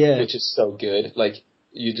style. Yeah. Which is so good. Like,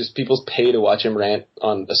 people pay to watch him rant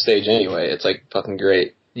on the stage anyway. It's like fucking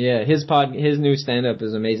great. Yeah, his new stand-up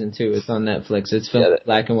is amazing too. It's on Netflix. It's filmed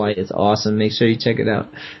black and white. It's awesome. Make sure you check it out.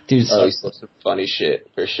 Dude. Oh, he's some funny shit,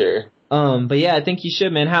 for sure. But yeah, I think you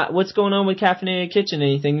should, man. What's going on with Caffeinated Kitchen?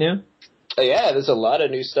 Anything new? Yeah, there's a lot of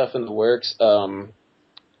new stuff in the works.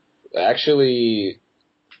 Actually,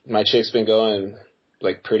 my chick's been going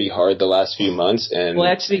like pretty hard the last few months, and well,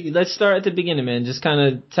 actually, let's start at the beginning, man. Just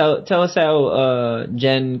kind of tell us how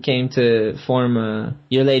Jen came to form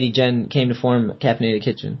your lady Jen came to form Caffeinated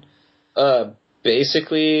Kitchen.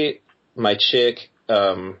 Basically, my chick,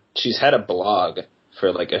 she's had a blog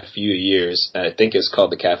for like a few years, and I think it's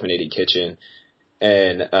called the Caffeinated Kitchen,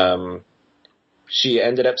 and she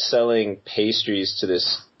ended up selling pastries to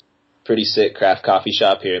this pretty sick craft coffee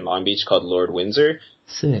shop here in Long Beach called Lord Windsor.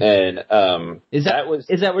 Sick. And is that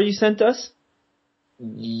where you sent us?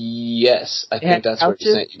 Yes, I think that's where we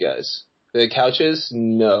sent you guys. The couches?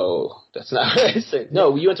 No, that's not where I sent.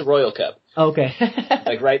 No, we went to Royal Cup. Okay.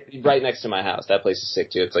 Like right next to my house. That place is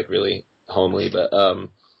sick too. It's like really homely, but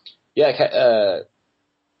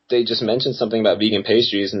they just mentioned something about vegan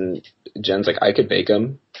pastries, and Jen's like, I could bake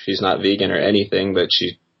them. She's not vegan or anything, but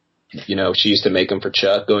she used to make them for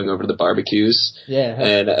Chuck going over to the barbecues. Yeah.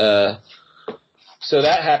 And so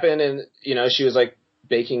that happened, and she was like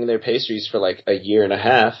baking their pastries for like a year and a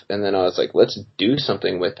half, and then I was like, let's do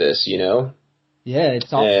something with this, Yeah,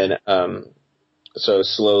 it's awesome. And so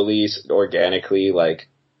slowly, organically, like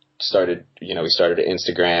started, we started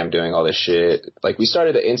Instagram doing all this shit. Like we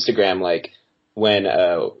started the Instagram like when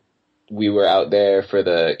we were out there for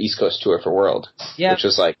the East Coast tour for World. Yeah. Which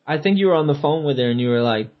was like, I think you were on the phone with her and you were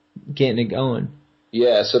like getting it going.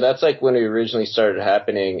 Yeah, so that's like when it originally started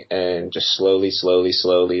happening, and just slowly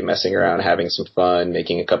messing around, having some fun,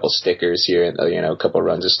 making a couple stickers here and a couple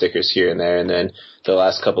runs of stickers here and there. And then the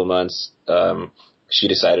last couple months, she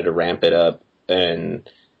decided to ramp it up, and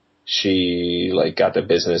she like got the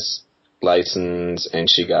business license, and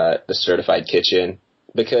she got the certified kitchen,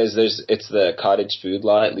 because it's the cottage food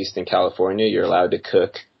law, at least in California. You're allowed to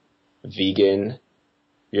cook vegan.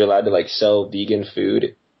 You're allowed to like sell vegan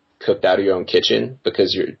food cooked out of your own kitchen,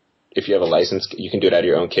 because if you have a license, you can do it out of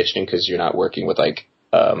your own kitchen because you're not working with like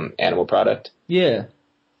animal product. Yeah.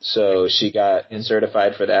 So she got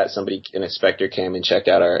certified for that. An inspector came and checked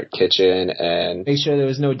out our kitchen and make sure there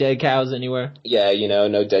was no dead cows anywhere. Yeah,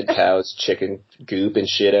 no dead cows, chicken goop and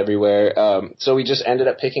shit everywhere. So we just ended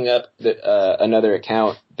up picking up another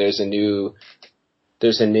account. There's a new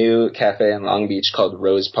cafe in Long Beach called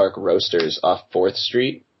Rose Park Roasters off 4th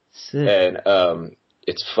Street. Sick. And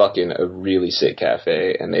it's fucking a really sick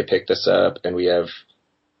cafe, and they picked us up, and we have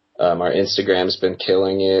our Instagram's been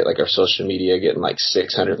killing it, like our social media getting like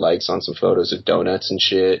 600 likes on some photos of donuts and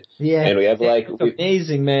shit. Yeah, and we have like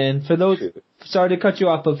amazing, man. For those, sorry to cut you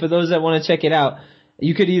off, but for those that want to check it out,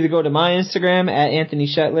 you could either go to my Instagram at Anthony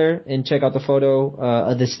Shetler and check out the photo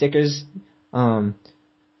of the stickers. I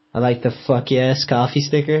like the fuck yes coffee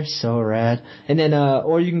sticker, so rad. And then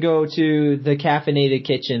or you can go to the Caffeinated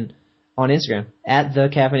Kitchen on Instagram at the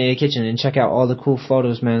Caffeinated Kitchen and check out all the cool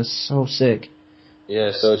photos, man. It's so sick.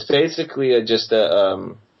 Yeah, so it's basically it's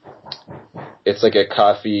like a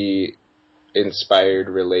coffee inspired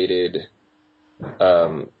related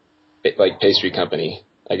like pastry company.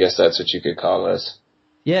 I guess that's what you could call us.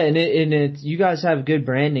 Yeah, and you guys have good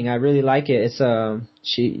branding. I really like it. It's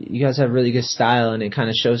you guys have really good style, and it kind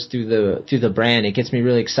of shows through the brand. It gets me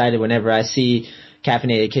really excited whenever I see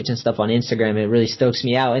Caffeinated Kitchen stuff on Instagram. It really stokes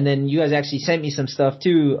me out. And then you guys actually sent me some stuff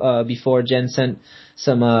too before. Jen sent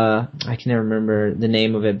some I can never remember the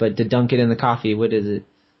name of it, but the dunk it in the coffee. What is it?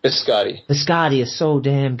 Biscotti. Biscotti is so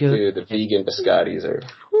damn good. Dude, the vegan biscottis are.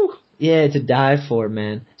 Whew, yeah, to die for,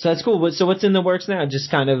 man. So that's cool. So what's in the works now?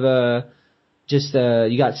 Just kind of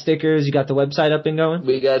you got stickers. You got the website up and going.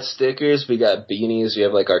 We got stickers. We got beanies. We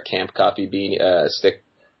have like our Camp Coffee beanie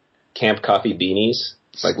Camp Coffee beanies.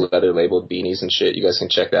 like leather labeled beanies and shit. You guys can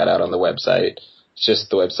check that out on the website. It's just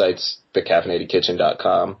the website's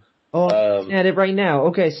thecaffeinatedkitchen.com. Oh, I'm at it right now.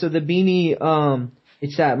 Okay, so the beanie,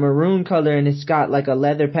 it's that maroon color and it's got like a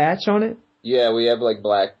leather patch on it? Yeah, we have like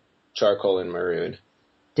black, charcoal, and maroon.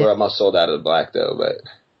 We're almost sold out of the black though, but.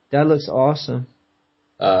 That looks awesome.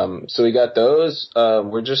 So we got those.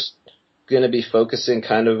 We're just going to be focusing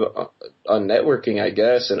kind of on networking, I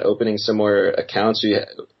guess, and opening some more accounts.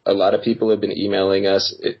 A lot of people have been emailing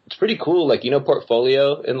us. It's pretty cool. Like,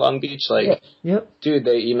 Portfolio in Long Beach? Like, yep. Dude,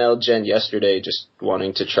 they emailed Jen yesterday just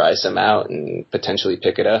wanting to try some out and potentially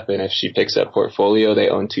pick it up. And if she picks up Portfolio, they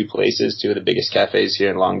own 2 places, 2 of the biggest cafes here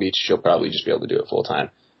in Long Beach. She'll probably just be able to do it full time.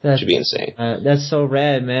 That should be insane. That's so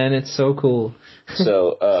rad, man. It's so cool.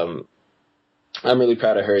 So, I'm really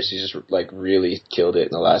proud of her. She's just like really killed it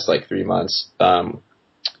in the last like 3 months.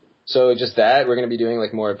 So just that, we're going to be doing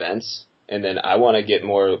like more events, and then I want to get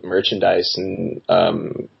more merchandise and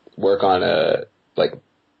work on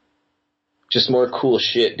just more cool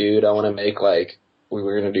shit, dude. I want to make like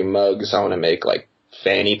we're going to do mugs. I want to make like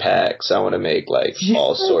fanny packs. I want to make like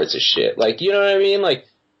all sorts of shit. Like, you know what I mean? Like,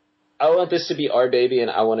 I want this to be our baby, and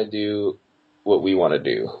I want to do what we want to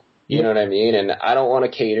do. You know what I mean? And I don't want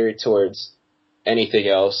to cater towards anything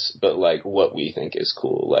else but like what we think is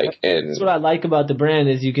cool. Like, and that's what I like about the brand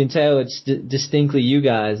is you can tell it's distinctly you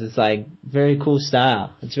guys. It's like very cool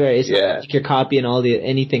style. It's not like you're copying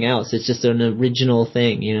anything else. It's just an original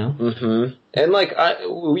thing, Mm-hmm. And like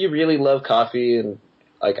we really love coffee, and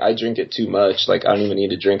like I drink it too much. Like I don't even need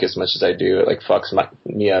to drink as much as I do. It like fucks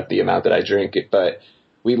me up the amount that I drink it, but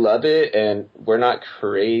we love it, and we're not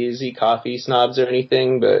crazy coffee snobs or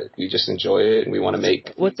anything, but we just enjoy it, and we want to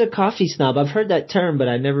make... What's a coffee snob? I've heard that term, but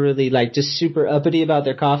I never really, just super uppity about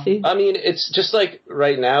their coffee. I mean, it's just like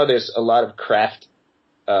right now there's a lot of craft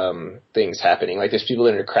things happening. Like there's people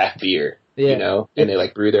that are into craft beer, and they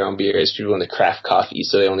like brew their own beer. There's people into craft coffee,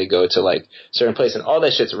 so they only go to like certain places, and all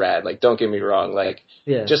that shit's rad. Like, don't get me wrong, like...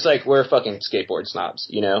 Yeah. Just like we're fucking skateboard snobs,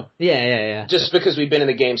 Yeah. Just because we've been in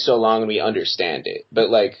the game so long and we understand it. But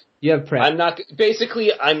like, you have prep. I'm not a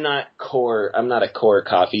core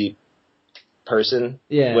coffee person,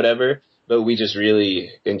 whatever, but we just really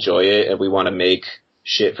enjoy it, and we want to make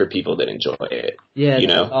shit for people that enjoy it. Yeah,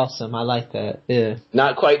 that's awesome. I like that. Yeah.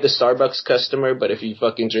 Not quite the Starbucks customer, but if you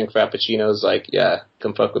fucking drink Frappuccinos, like, yeah,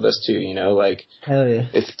 come fuck with us too, like. Hell yeah.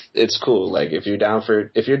 It's cool. Like, if you're down for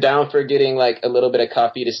getting like a little bit of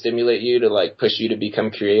coffee to stimulate you, to like push you to become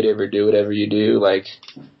creative or do whatever you do, like,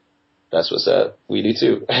 that's what's up. We do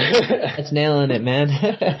too. That's nailing it, man.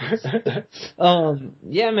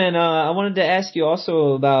 Yeah, man, I wanted to ask you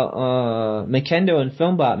also about Makendo and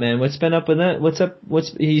Filmbot, man. What's been up with that? What's up?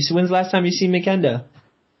 When's the last time you seen Makendo?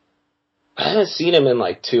 I haven't seen him in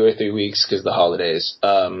like 2 or 3 weeks because of the holidays.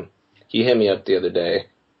 He hit me up the other day.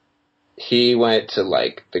 He went to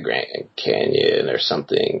like the Grand Canyon or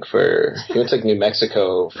something he went to like New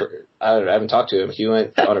Mexico I haven't talked to him. He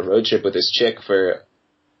went on a road trip with his chick for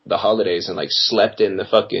the holidays and like slept in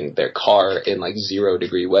their car in like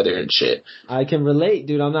 0-degree weather and shit. I can relate,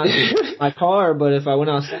 dude. I'm not in my car, but if I went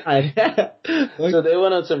outside. So they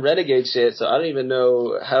went on some renegade shit, so I don't even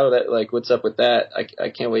know how that, like, what's up with that. I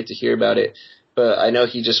can't wait to hear about it. But I know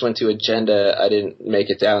he just went to Agenda. I didn't make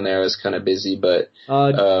it down there. I was kind of busy, but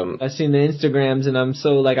I've seen the Instagrams, and I'm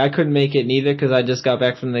so like I couldn't make it neither because I just got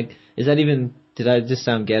back from did I just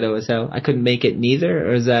sound ghetto as hell? I couldn't make it neither,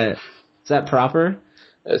 or is that proper?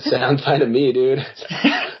 That sounds fine to me, dude.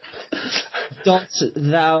 Don't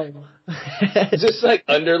thou... Just like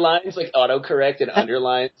underlines, like autocorrect and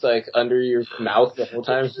underlines like under your mouth the whole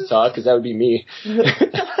time you talk, because that would be me.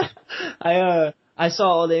 I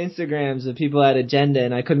saw all the Instagrams of people at Agenda,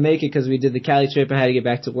 and I couldn't make it because we did the Cali trip and I had to get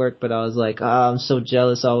back to work, but I was like, I'm so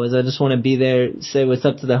jealous always. I just want to be there, say what's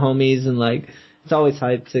up to the homies, and like... It's always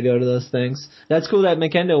hype to go to those things. That's cool that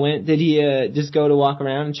Makendo went. Did he just go to walk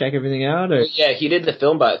around and check everything out? Or? Yeah, he did the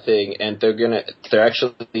Filmbot thing, and they're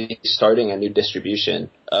actually starting a new distribution.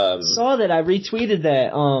 Saw that. I retweeted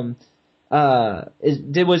that.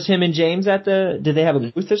 Was him and James did they have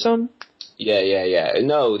a booth or something? Yeah.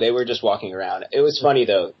 No, they were just walking around. It was funny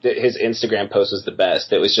though. His Instagram post was the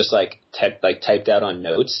best. It was just like typed out on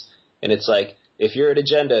notes, and it's like, if you're at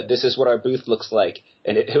Agenda, this is what our booth looks like.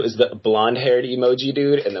 And it was the blonde-haired emoji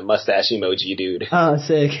dude and the mustache emoji dude. Oh,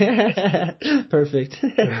 sick. Perfect.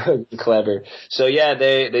 Clever. So, yeah,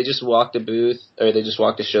 they just walked a booth, or they just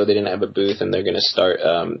walked a show. They didn't have a booth, and they're going to start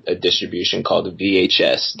a distribution called the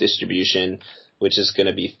VHS distribution, which is going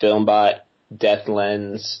to be Filmbot, Death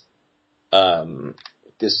Lens,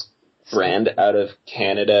 this brand out of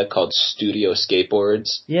Canada called Studio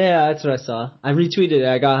Skateboards. Yeah, that's what I saw. I retweeted it.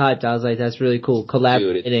 I got hyped. I was like, that's really cool.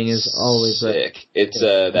 Collaborating is always sick. Right. It's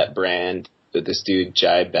that brand with this dude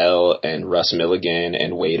Jai Bell and Russ Milligan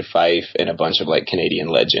and Wade Fife and a bunch of like Canadian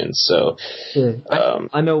legends. So yeah.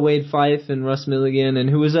 I know Wade Fife and Russ Milligan, and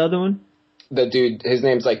who was the other one? The dude, his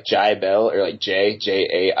name's like Jai Bell, or like Jai,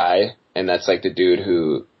 and that's like the dude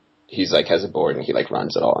who he's like has a board and he like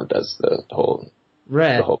runs it all and does the whole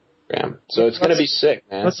program. So it's gonna be sick,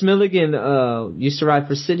 man. Russ Milligan used to ride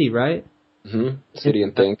for City, right? Mm-hmm. City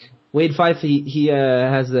and Think. Wade Fife, he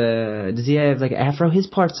has does he have like afro? His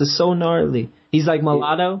parts are so gnarly. He's like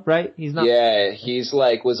mulatto, right? He's not. Yeah, he's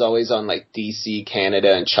like was always on like DC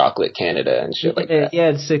Canada and Chocolate Canada and shit like that. He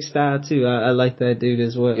had sick style too. I like that dude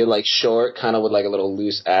as well. He had like short, kind of with like a little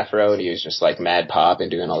loose afro, and he was just like mad pop and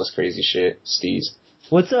doing all this crazy shit. Steez.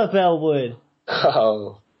 What's up, Elwood?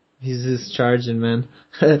 Oh. He's just charging, man.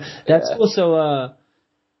 That's cool.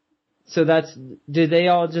 So that's, do they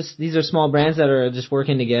all just, these are small brands that are just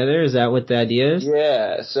working together? Is that what the idea is?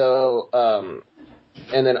 Yeah, so,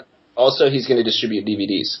 and then also he's going to distribute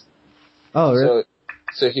DVDs. Oh, really?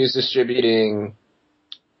 So he was distributing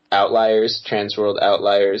Outliers, Transworld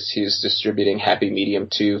Outliers. He was distributing Happy Medium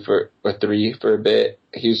 2 or 3 for a bit.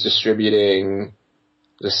 He was distributing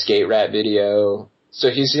the Skate Rat video. So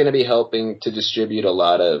he's going to be helping to distribute a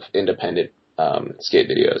lot of independent skate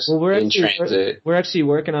videos. Well, we're actually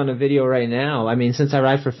working on a video right now. I mean, since I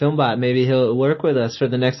ride for Filmbot, maybe he'll work with us for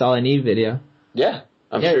the next All I Need video. Yeah,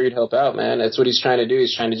 I'm sure he'd help out, man. That's what he's trying to do.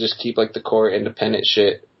 He's trying to just keep like the core independent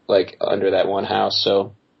shit like under that one house.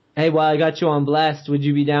 So, hey, while I got you on blast, would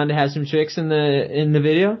you be down to have some tricks in the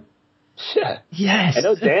video? Yeah. Yes. I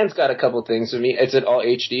know Dan's got a couple things with me. Is it all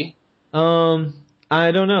HD?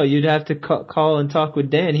 I don't know. You'd have to call and talk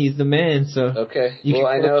with Dan. He's the man. So okay. Well,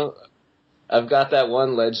 I know. I've got that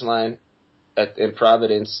one ledge line in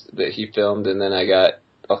Providence that he filmed, and then I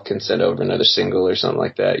can send over another single or something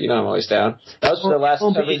like that. You know, I'm always down. That was for the last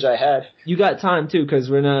coverage I had. You got time, too,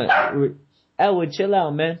 because Elwood, chill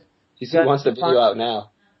out, man. He wants the video out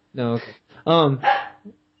now. No, okay.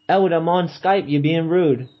 Elwood, I'm on Skype. You're being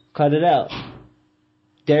rude. Cut it out.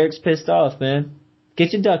 Derek's pissed off, man.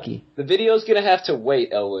 Get your ducky. The video's gonna have to wait,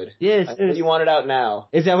 Elwood. Yes. I know you want it out now.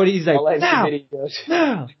 Is that what he's like?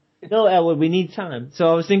 Now! No, Elwood, we need time. So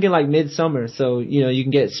I was thinking like midsummer, so, you know, you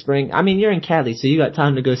can get spring. I mean, you're in Cali, so you got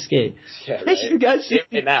time to go skate. Yeah, right. You got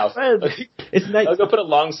it now. It's nice. I'll go put a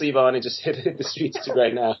long sleeve on and just hit the streets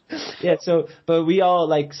right now. Yeah, but we all,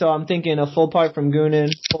 so I'm thinking a full part from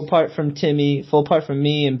Goonan, full part from Timmy, full part from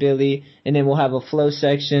me and Billy, and then we'll have a flow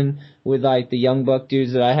section with, like, the Young Buck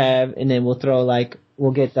dudes that I have, and then we'll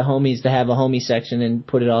we'll get the homies to have a homie section and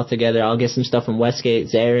put it all together. I'll get some stuff from Westgate,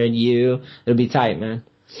 Zara, and you. It'll be tight, man.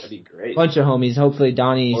 That'd be great. Bunch of homies. Hopefully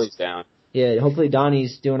Donnie's always down. Yeah, hopefully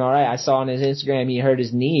Donnie's doing all right. I saw on his Instagram he hurt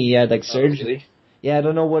his knee. He had like surgery. Really? Yeah, I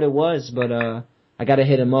don't know what it was, but I got to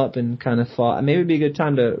hit him up and kind of thought maybe it'd be a good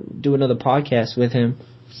time to do another podcast with him.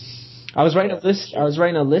 I was writing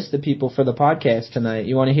a list of people for the podcast tonight.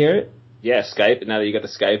 You want to hear it? Yeah, Skype. Now that you got the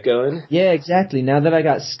Skype going. Yeah, exactly. Now that I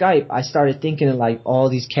got Skype, I started thinking of like all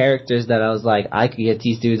these characters that I was like, I could get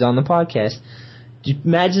these dudes on the podcast.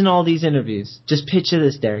 Imagine all these interviews. Just picture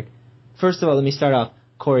this, Derek. First of all, let me start off.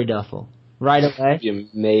 Corey Duffel. Right away. That'd be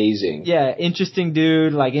amazing. Yeah, interesting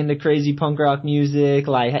dude, like into crazy punk rock music.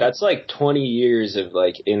 Like that's like 20 years of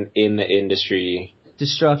like in the industry.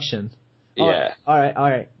 Destruction. Yeah. All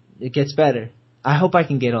right. It gets better. I hope I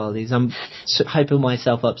can get all of these. I'm hyping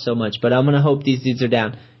myself up so much, but I'm gonna hope these dudes are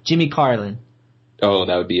down. Jimmy Carlin. Oh,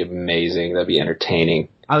 that would be amazing. That'd be entertaining.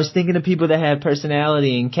 I was thinking of people that have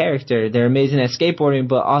personality and character. They're amazing at skateboarding,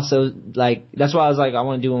 but also, like, that's why I was like, I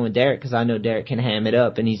want to do one with Derek, because I know Derek can ham it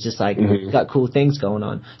up, and he's just, like, got cool things going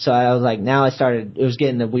on. So I was like, now it was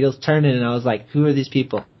getting the wheels turning, and I was like, who are these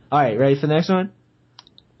people? All right, ready for the next one?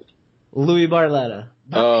 Louis Barletta.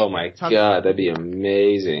 Oh, my God, that'd be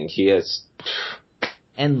amazing. He has...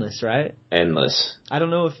 Endless, right? Endless. I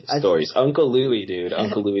don't know if... Stories. Uncle Louis, dude.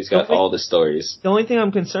 Uncle Louis got all the stories. The only thing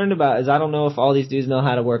I'm concerned about is I don't know if all these dudes know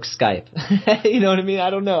how to work Skype. You know what I mean? I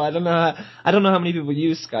don't know how many people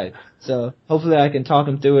use Skype. So hopefully I can talk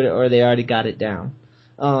them through it, or they already got it down.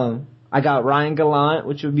 I got Ryan Gallant,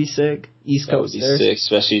 which would be sick. East Coast. That would be sick,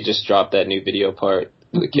 especially just dropped that new video part.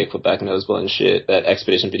 The kickflip back nose blunt and shit. That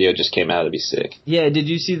Expedition video just came out. It'd be sick. Yeah, did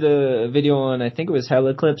you see the video on, I think it was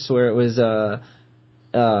Hella Clips, where it was,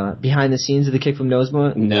 behind the scenes of the kick from nose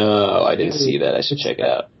blunt? No, I didn't see that. I should check it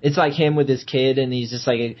out. It's like him with his kid, and he's just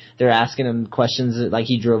like, they're asking him questions, like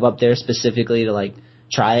he drove up there specifically to like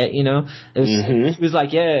try it, you know. He was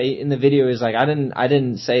like, yeah, in the video, he was like, I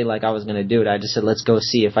didn't say like I was going to do it. I just said, let's go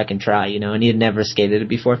see if I can try, you know, and he had never skated it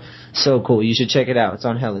before. So cool. You should check it out. It's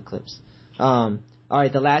on Hella Clips. All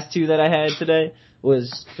right. The last two that I had today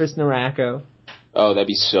was Chris Naracco. Oh, that'd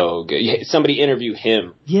be so good. Yeah, somebody interview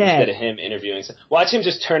him instead of him interviewing. Watch him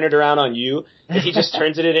just turn it around on you. If he just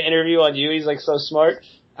turns it into an interview on you, he's like so smart.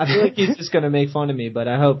 I feel like he's just going to make fun of me, but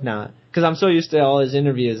I hope not. Because I'm so used to all his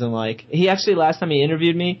interviews. And like, he actually, last time he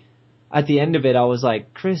interviewed me, at the end of it, I was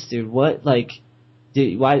like, Chris, dude, what, like,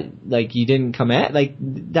 dude, why, like, you didn't come at, like,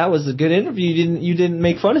 that was a good interview. You didn't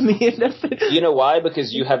make fun of me or nothing. You know why?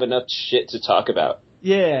 Because you have enough shit to talk about.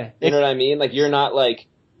 Yeah. You know what I mean? Like, you're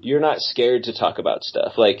not scared to talk about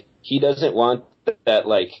stuff. Like, he doesn't want that,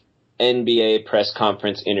 like, NBA press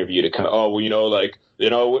conference interview to come, oh, well, you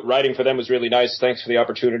know, writing for them was really nice. Thanks for the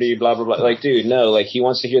opportunity, blah, blah, blah. Like, dude, no, like, he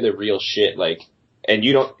wants to hear the real shit, like, and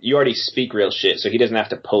you already speak real shit, so he doesn't have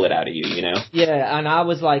to pull it out of you, you know? Yeah, and I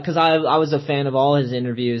was like, cause I was a fan of all his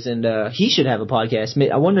interviews, and, he should have a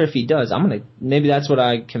podcast. I wonder if he does. Maybe that's what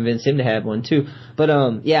I convinced him to have one too. But,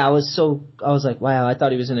 yeah, I was like, wow, I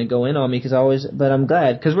thought he was gonna go in on me, but I'm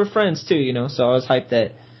glad, cause we're friends too, you know, so I was hyped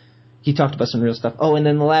that he talked about some real stuff. Oh, and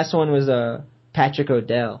then the last one was, Patrick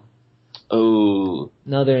O'Dell. Oh.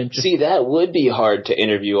 Another interesting. See, that would be hard to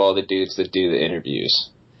interview all the dudes that do the interviews.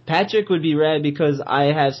 Patrick would be rad because I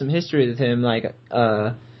have some history with him. Like,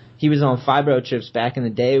 he was on Fibro trips back in the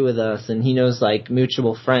day with us, and he knows, like,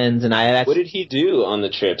 mutual friends. And I had actually. What did he do on the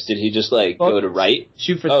trips? Did he just, like, go to write?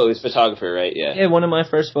 Shoot for. Oh, he was a photographer, right? Yeah. Yeah, one of my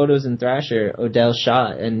first photos in Thrasher, Odell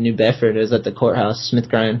shot in New Bedford. It was at the courthouse, Smith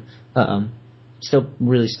Grind. Still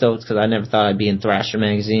really stoked because I never thought I'd be in Thrasher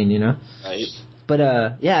magazine, you know? Right.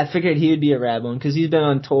 But, yeah, I figured he would be a rad one because he's been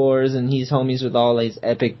on tours and he's homies with all these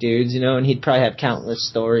epic dudes, you know, and he'd probably have countless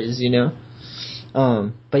stories, you know.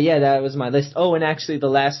 But yeah, that was my list. Oh, and actually the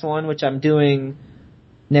last one, which I'm doing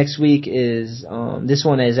next week is, this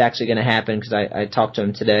one is actually going to happen because I talked to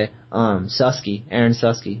him today. Aaron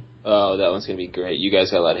Susky. Oh, that one's going to be great. You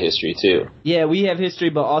guys got a lot of history, too. Yeah, we have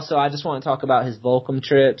history, but also I just want to talk about his Volcom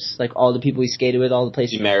trips, like all the people he skated with, all the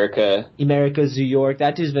places. America, New York.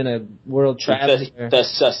 That dude's been a world traveler. The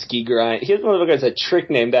Susky grind. His motherfucker has a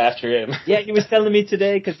trick named after him. Yeah, he was telling me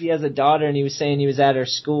today because he has a daughter, and he was saying he was at her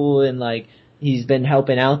school, and, like, he's been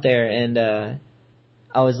helping out there, and,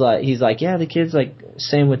 I was like, he's like, yeah, the kid's like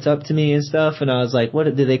saying what's up to me and stuff, and I was like,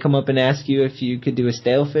 what, did they come up and ask you if you could do a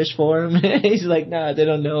stale fish for him? He's like, nah, they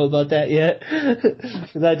don't know about that yet.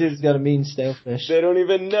 Cause that dude's got a mean stale fish. They don't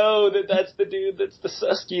even know that that's the dude, that's the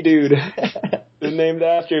Susky dude. They're named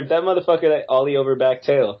after him. That motherfucker, that ollie over back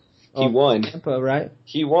tail, he won. Tampa, right?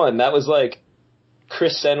 He won. That was like,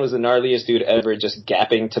 Chris Sen was the gnarliest dude ever, just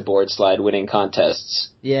gapping to board slide, winning contests.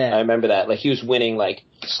 Yeah. I remember that. Like, he was winning, like,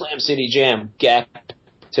 Slam City Jam, gap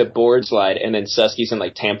to board slide, and then Susky's in,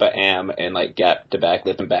 like, Tampa Am and, like, gap to back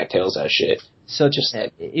lip and back tails that shit. So just,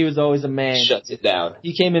 he was always a man. Shuts it down.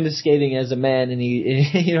 He came into skating as a man, and he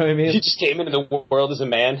you know what I mean? He just came into the world as a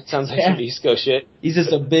man. Sounds like some East Coast shit. He's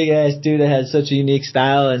just a big-ass dude that has such a unique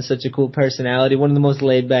style and such a cool personality. One of the most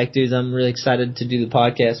laid-back dudes. I'm really excited to do the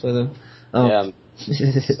podcast with him. Yeah, I'm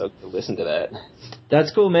stoked to listen to that.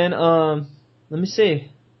 That's cool, man. Let me see.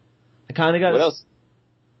 I kind of got...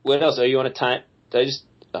 What else? Are you on a time? Did I just...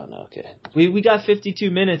 Oh, no, okay. We got 52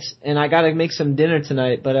 minutes, and I gotta make some dinner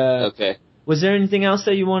tonight, but, okay. Was there anything else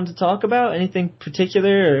that you wanted to talk about? Anything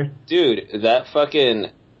particular, or? Dude, that fucking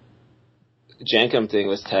Jankum thing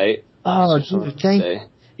was tight. Oh, dude,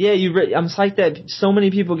 yeah, I'm psyched that so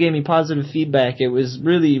many people gave me positive feedback. It was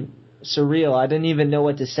really surreal. I didn't even know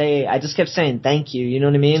what to say. I just kept saying thank you, you know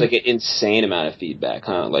what I mean? It's like an insane amount of feedback,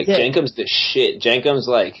 huh? Like, yeah. Jankum's the shit. Jankum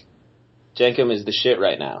is the shit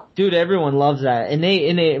right now. Dude, everyone loves that. And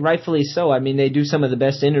they rightfully so. I mean, they do some of the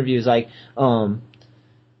best interviews. Like,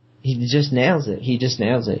 he just nails it.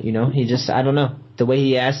 You know? I don't know. The way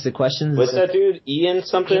he asks the questions. What's that dude? Ian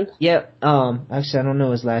something? Yeah. Actually, I don't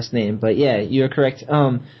know his last name, but yeah, you're correct.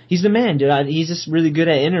 He's the man, dude. He's just really good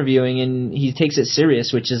at interviewing, and he takes it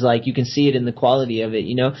serious, which is like, you can see it in the quality of it,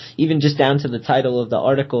 you know? Even just down to the title of the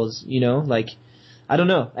articles, you know? Like, I don't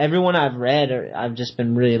know. Everyone I've read, I've just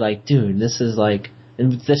been really like, dude, this is like,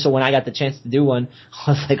 and so when I got the chance to do one,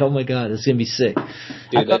 I was like, oh my god, this is gonna be sick.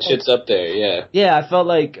 Dude, that shit's up there, yeah. Yeah, I felt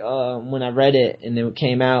like, when I read it and it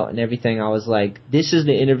came out and everything, I was like, this is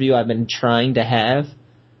the interview I've been trying to have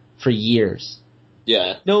for years.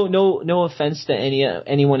 Yeah. No offense to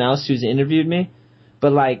anyone else who's interviewed me,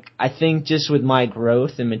 but like, I think just with my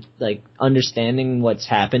growth and like understanding what's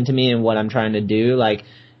happened to me and what I'm trying to do, like,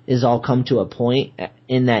 is all come to a point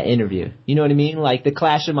in that interview. You know what I mean? Like the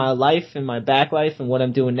clash of my life and my back life and what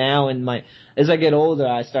I'm doing now, and as I get older,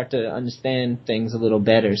 I start to understand things a little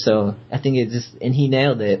better. So I think and he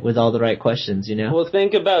nailed it with all the right questions, you know? Well,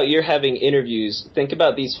 think about you're having interviews. Think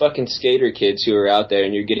about these fucking skater kids who are out there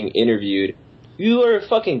and you're getting interviewed. You are a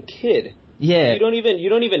fucking kid. Yeah. You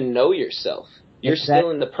don't even know yourself. You're still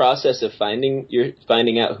in the process of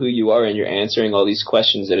finding out who you are, and you're answering all these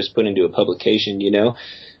questions that is put into a publication, you know,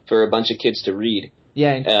 for a bunch of kids to read.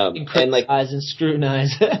 Yeah, and criticize and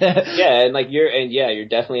scrutinize. Yeah, and you're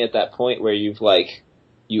definitely at that point where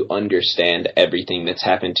you understand everything that's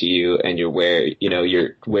happened to you, and you're where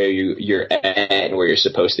you're at and where you're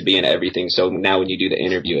supposed to be and everything. So now when you do the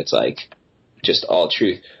interview, it's like just all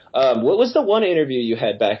truth. What was the one interview you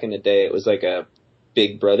had back in the day? It was like a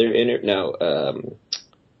Big Brother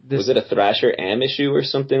was it a Thrasher Am issue or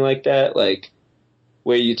something like that? Like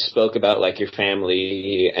where you spoke about like your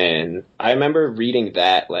family, and I remember reading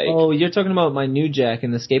that. Like, oh, you're talking about my New Jack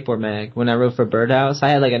in the skateboard mag when I wrote for Birdhouse. I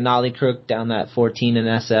had like a nollie crook down that 14 in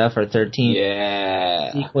SF or 13.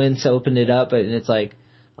 Yeah. Sequence, opened it up, and it's like,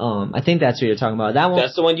 I think that's what you're talking about. That one.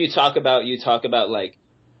 That's the one you talk about. You talk about like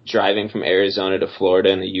driving from Arizona to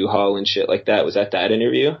Florida in the U-Haul and shit like that. Was that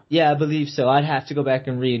interview? Yeah, I believe so. I'd have to go back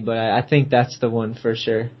and read, but I think that's the one for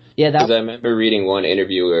sure. Yeah, because I remember reading one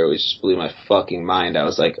interview where it just blew my fucking mind. I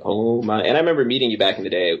was like, oh my! And I remember meeting you back in the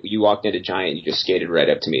day. You walked into Giant, you just skated right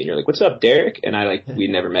up to me, and you're like, "What's up, Derek?" And we'd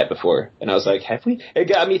never met before, and I was like, "Have we?" It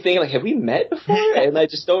got me thinking, like, "Have we met before?" And I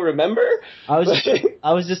just don't remember. I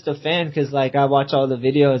was just a fan because like I watch all the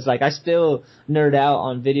videos. Like I still nerd out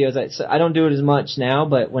on videos. I don't do it as much now,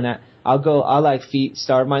 but when I'll like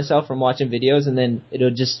starve myself from watching videos, and then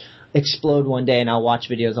it'll just explode one day, and I'll watch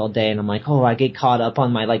videos all day, and I'm like, oh, I get caught up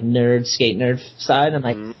on my like skate nerd side. I'm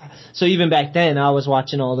like, so even back then I was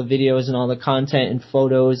watching all the videos and all the content and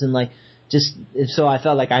photos, and like so I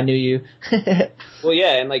felt like I knew you. Well,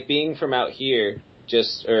 yeah, and like being from out here,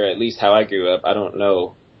 or at least how I grew up, I don't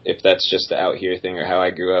know if that's just the out here thing or how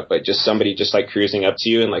I grew up, but just somebody just like cruising up to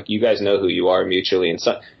you, and like you guys know who you are mutually, and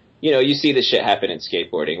so. You know, you see this shit happen in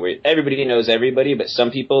skateboarding where everybody knows everybody, but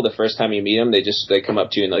some people, the first time you meet them, they come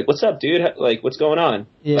up to you and like, what's up, dude? Like, what's going on?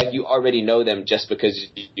 Yeah. Like, you already know them just because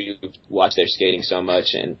you watch their skating so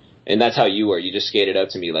much, and that's how you were. You just skated up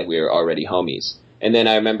to me like we were already homies. And then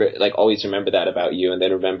I remember, like, always remember that about you, and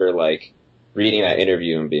then remember, like, reading that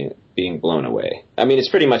interview and being blown away. I mean, it's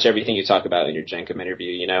pretty much everything you talk about in your Jenkem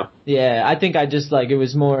interview, you know? Yeah, I think I just, like, it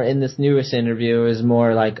was more, in this newest interview, it was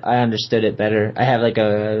more, like, I understood it better. I have, like,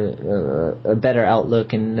 a better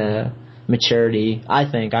outlook and maturity, I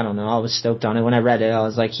think. I don't know. I was stoked on it. When I read it, I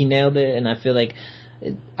was like, he nailed it, and I feel like,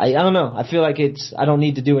 I don't know. I feel like I don't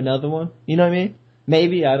need to do another one. You know what I mean?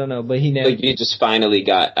 Maybe, I don't know, but he nailed it. Like, you just finally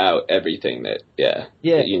got out everything that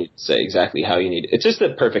you need to say exactly how you need it. It's just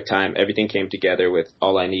the perfect time. Everything came together with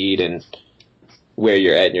all I need, and where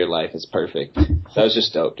you're at in your life is perfect. That was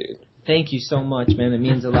just dope, dude. Thank you so much, man. It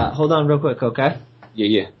means a lot. Hold on real quick, okay?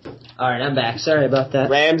 Yeah. All right, I'm back. Sorry about that.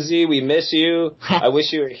 Ramsey, we miss you. I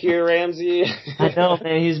wish you were here, Ramsey. I know,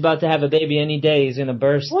 man. He's about to have a baby any day. He's going to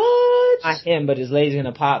burst. What? Not him, but his leg's going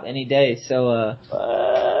to pop any day. So,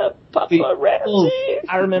 Papa Ramsey.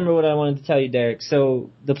 I remember what I wanted to tell you, Derek. So,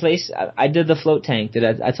 the place, I did the float tank.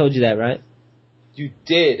 I told you that, right? You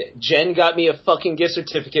did. Jen got me a fucking gift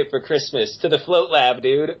certificate for Christmas to the Float Lab,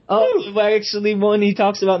 dude. Oh, actually, one he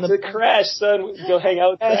talks about in the Crash, son. Go hang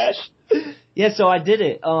out with Crash. Yeah, so I did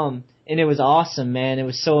it. And it was awesome, man. It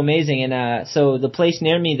was so amazing. And so the place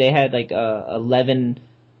near me, they had like a 11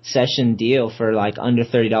 session deal for like under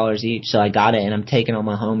 $30 each. So I got it, and I'm taking all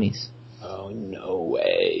my homies. Oh, no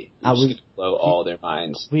way. You're just gonna blow all their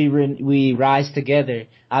minds. We rise together.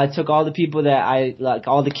 I took all the people that I like,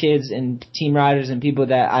 all the kids and team riders and people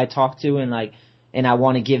that I talk to, and I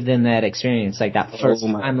want to give them that experience, like that first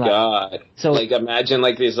time. Oh my God. So like, imagine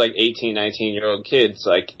like these like 18, 19-year-old kids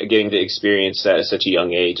like getting to experience that at such a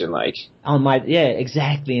young age, and like. Yeah,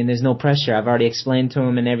 exactly. And there's no pressure. I've already explained to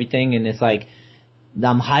them and everything, and it's like,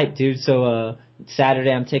 I'm hyped, dude. So,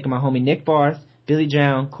 Saturday I'm taking my homie Nick Barth, Billy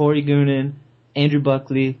Drown, Corey Goonan, Andrew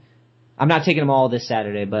Buckley. I'm not taking them all this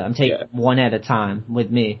Saturday, but I'm taking one at a time with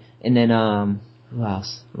me. And then, who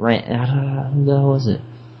else? Who was it?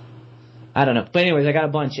 I don't know. But anyways, I got a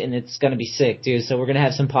bunch, and it's going to be sick, dude. So we're going to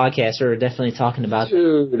have some podcasts where we're definitely talking about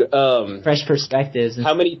fresh perspectives.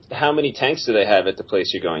 How many tanks do they have at the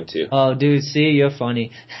place you're going to? Oh, dude, see, you're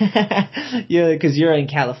funny. Yeah, because you're in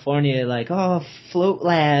California, like, oh, Float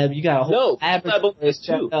Lab. You got a whole lab. Float Lab only has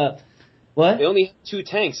 2. What? They only have 2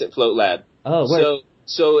 tanks at Float Lab. Oh, where?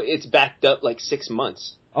 So it's backed up like 6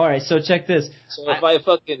 months. All right, so check this. So if I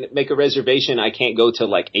fucking make a reservation, I can't go till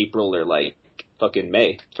like April or like fucking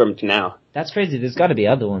May from now. That's crazy. There's got to be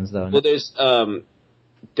other ones though. Well, there's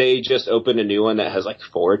they just opened a new one that has like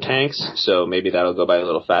 4 tanks, so maybe that'll go by a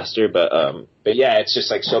little faster. But yeah, it's just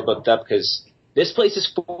like so booked up because this place is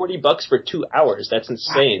 $40 for 2 hours. That's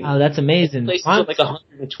insane. Oh, that's amazing. Places are like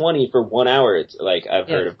 120 for 1 hour. It's like I've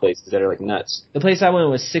heard of places that are like nuts. The place I went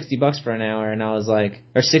was $60 for an hour, and I was like,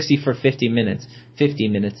 or 60 for 50 minutes. 50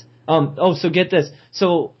 minutes. Oh, so get this.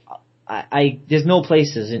 So there's no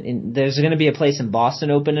places, and there's going to be a place in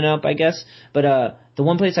Boston opening up, I guess. But the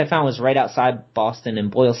one place I found was right outside Boston in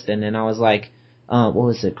Boylston, and I was like, what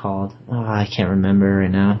was it called? Oh, I can't remember right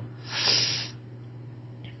now.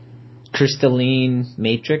 Crystalline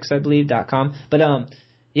Matrix, I believe, .com. But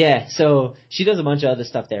yeah, so she does a bunch of other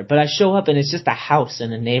stuff there. But I show up and it's just a house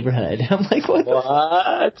in a neighborhood. I'm like,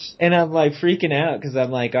 what? And I'm like freaking out because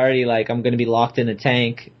I'm like already like I'm gonna be locked in a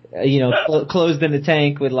tank, closed in a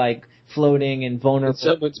tank with like floating and vulnerable.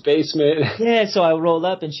 In someone's basement. Yeah, so I roll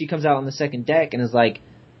up and she comes out on the second deck and is like,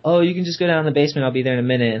 oh, you can just go down in the basement. I'll be there in a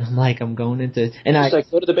minute. And I'm like, I'm going into... And she's like,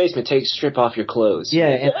 go to the basement, strip off your clothes.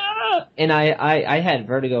 Yeah, and I had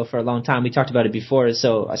vertigo for a long time. We talked about it before.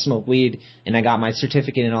 So I smoked weed and I got my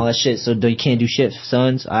certificate and all that shit. So you can't do shit,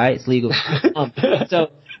 sons. All right, it's legal.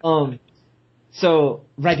 So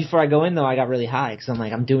right before I go in though, I got really high because I'm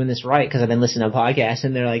like, I'm doing this right because I've been listening to podcasts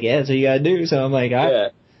and they're like, yeah, that's what you gotta do. So I'm like, all right. Yeah.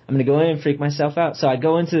 I'm gonna go in and freak myself out. So I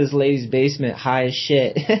go into this lady's basement high as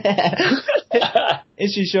shit.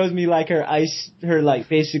 And she shows me like her like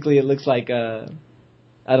basically it looks like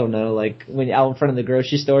I don't know, like when you're out in front of the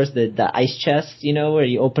grocery stores, the ice chest, where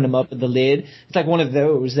you open them up with the lid. It's like one of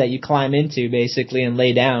those that you climb into basically and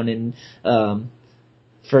lay down and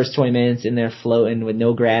first 20 minutes in there floating with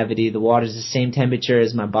no gravity. The water's the same temperature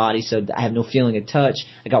as my body, so I have no feeling of touch.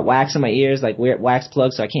 I got wax in my ears, like weird wax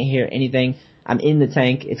plugs, so I can't hear anything. I'm in the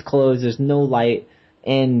tank. It's closed. There's no light.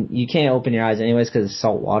 And you can't open your eyes anyways because it's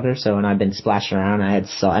salt water. So, and I've been splashing around. I had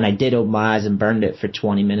salt, and I did open my eyes and burned it for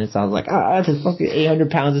 20 minutes. I was like, that's fucking 800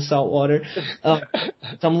 pounds of salt water. So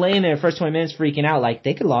I'm laying there first 20 minutes freaking out. Like,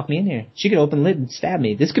 they could lock me in here. She could open the lid and stab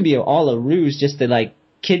me. This could be all a ruse just to like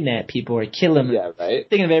kidnap people or kill them. Yeah, right.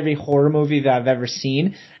 Thinking of every horror movie that I've ever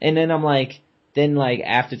seen. And then I'm like,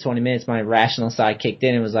 after 20 minutes, my rational side kicked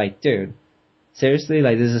in and was like, dude, seriously,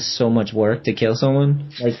 like this is so much work to kill someone.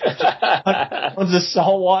 Like on the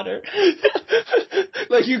salt water.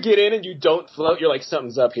 Like you get in and you don't float. You're like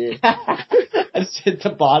something's up here. I just hit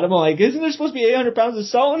the bottom. I'm like, isn't there supposed to be 800 pounds of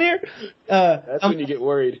salt in here? That's when you get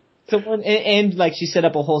worried. And like she set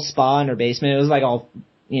up a whole spa in her basement. It was like all,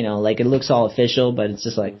 like it looks all official, but it's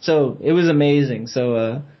just like so. It was amazing.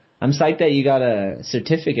 So I'm psyched that you got a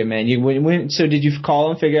certificate, man. So did you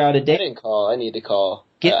call and figure out a date? I didn't call. I need to call.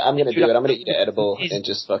 I'm going to do it. I'm going to eat an edible and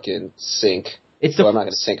just fucking sink. I'm not going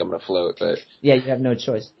to sink. I'm going to float. But yeah, you have no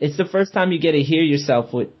choice. It's the first time you get to hear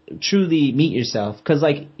yourself, truly meet yourself. Because,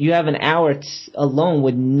 like, you have an hour alone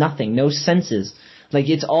with nothing, no senses. Like,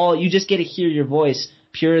 it's all, you just get to hear your voice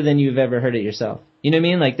purer than you've ever heard it yourself. You know what I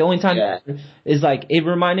mean? Like, the only time is, like, it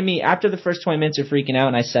reminded me, after the first 20 minutes of freaking out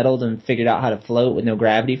and I settled and figured out how to float with no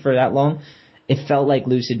gravity for that long, it felt like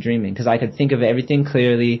lucid dreaming. Because I could think of everything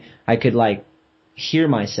clearly. I could, like, hear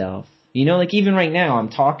myself. Like even right now I'm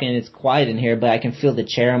talking, it's quiet in here, but I can feel the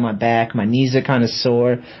chair on my back. My knees are kind of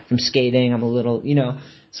sore from skating. I'm a little,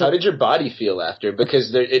 So how did your body feel after?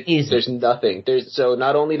 Because there's nothing. So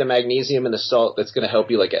not only the magnesium and the salt that's going to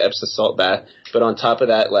help you like an Epsom salt bath, but on top of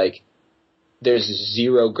that, like there's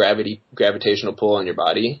zero gravitational pull on your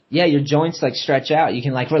body. Yeah, your joints like stretch out. You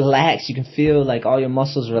can like relax. You can feel like all your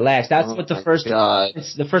muscles relax. That's what the first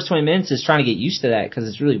 20 minutes is trying to get used to that because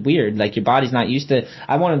it's really weird. Like your body's not used to.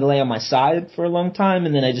 I wanted to lay on my side for a long time,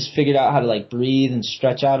 and then I just figured out how to like breathe and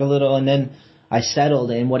stretch out a little, and then I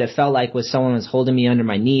settled. And what it felt like was someone was holding me under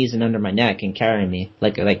my knees and under my neck and carrying me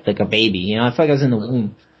like a baby. I felt like I was in the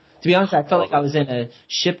womb. To be honest, I felt like I was in a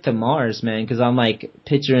ship to Mars, man, because I'm like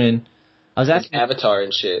picturing. I was asking Avatar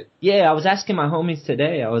and shit. Yeah, I was asking my homies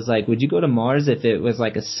today. I was like, would you go to Mars if it was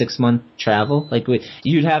like a 6-month travel? Like,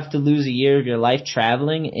 you'd have to lose a year of your life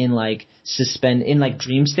traveling in like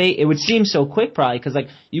dream state. It would seem so quick probably because like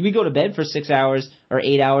we go to bed for 6 hours or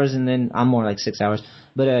 8 hours and then I'm more like 6 hours.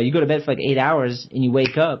 But you go to bed for like 8 hours and you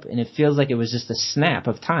wake up and it feels like it was just a snap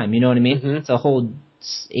of time. You know what I mean? Mm-hmm. It's a whole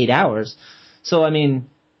 8 hours. So, I mean,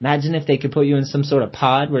 imagine if they could put you in some sort of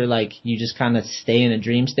pod where, like, you just kind of stay in a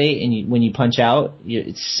dream state and when you punch out,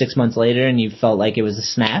 it's 6 months later and you felt like it was a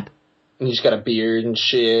snap. And you just got a beard and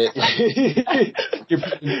shit. You're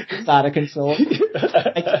out of control. Like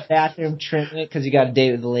the bathroom trimming it because you got a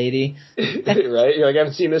date with the lady. Right? You're like, I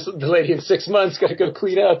haven't seen the lady in 6 months. Gotta go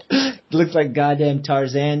clean up. Looks like goddamn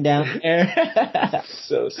Tarzan down there.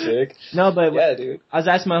 So sick. No, but yeah, dude. I was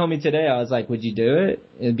asking my homie today. I was like, would you do it?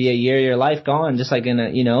 It'd be a year of your life gone, just like in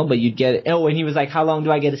a, but you'd get it. Oh, and he was like, how long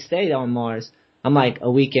do I get to stay on Mars? I'm like, a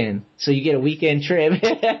weekend. So you get a weekend trip,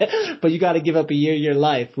 but you got to give up a year of your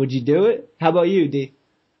life. Would you do it? How about you, D?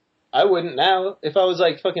 I wouldn't now. If I was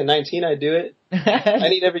like fucking 19, I'd do it. I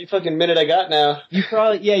need every fucking minute I got now. You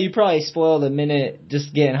probably spoiled a minute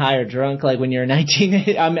just getting high or drunk, like when you're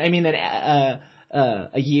 19. I mean,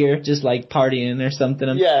 a year just like partying or something.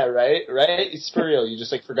 Yeah, right. It's for real. You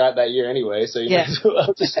just like forgot that year anyway, so you might as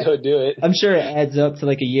well just go do it. I'm sure it adds up to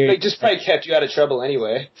like a year. Like just probably kept you out of trouble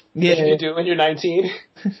anyway. Yeah. You do it when you're 19.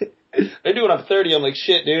 I do when I'm 30. I'm like,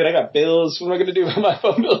 shit, dude, I got bills. What am I gonna do with my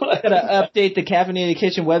phone bill? I gotta update the Caffeinated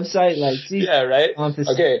Kitchen website. Like, geez, yeah, right.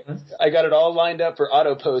 Okay, I got it all lined up for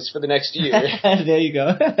auto post for the next year. There you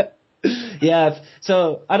go. Yeah,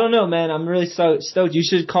 so I don't know, man. I'm really stoked. You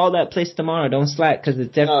should call that place tomorrow. Don't slack, because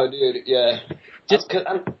it's definitely. No, dude, yeah. Just because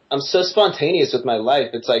I'm so spontaneous with my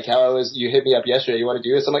life. It's like how I was. You hit me up yesterday. You want to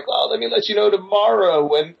do this? I'm like, well, let me let you know tomorrow,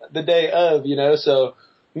 when the day of, So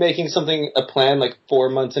making something a plan like 4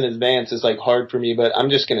 months in advance is like hard for me, but I'm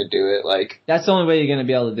just gonna do it. Like that's the only way you're gonna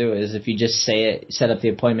be able to do it is if you just say it, set up the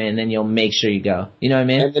appointment, and then you'll make sure you go. You know what I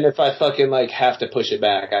mean? And then if I fucking like have to push it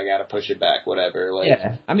back, I gotta push it back. Whatever. Like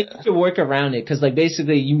yeah, I mean you can work around it because like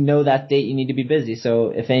basically that date you need to be busy.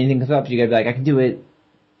 So if anything comes up, you gotta be like, I can do it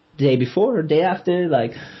the day before or day after.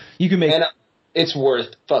 Like you can make. And it's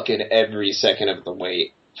worth fucking every second of the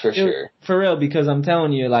wait for sure. For real, because I'm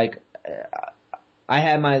telling you, like. I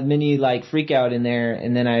had my mini like freak out in there,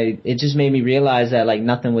 and then it just made me realize that like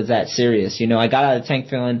nothing was that serious. I got out of the tank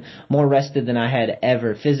feeling more rested than I had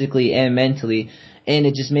ever, physically and mentally, and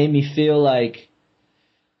it just made me feel like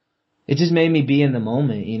it just made me be in the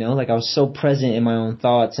moment. Like I was so present in my own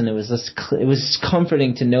thoughts, and it was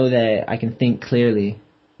comforting to know that I can think clearly.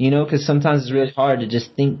 Because sometimes it's really hard to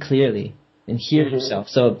just think clearly and hear yourself.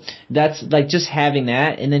 So that's like just having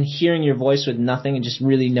that, and then hearing your voice with nothing, and just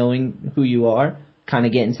really knowing who you are. Kind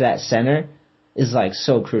of get into that center is like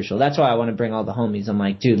so crucial. That's why I want to bring all the homies. I'm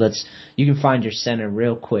like, dude, you can find your center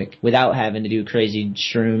real quick without having to do crazy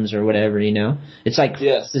shrooms or whatever, It's like,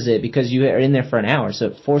 forces it because you are in there for an hour. So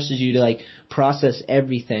it forces you to like process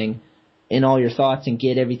everything in all your thoughts and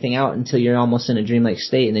get everything out until you're almost in a dreamlike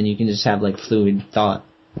state. And then you can just have like fluid thought.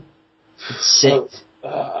 It's sick.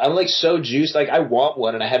 I'm like so juiced. Like I want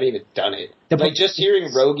one and I haven't even done it. Like just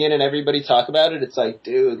hearing Rogan and everybody talk about it, it's like,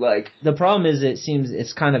 dude, like. The problem is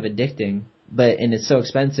it's kind of addicting, and it's so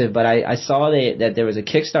expensive. But I saw that there was a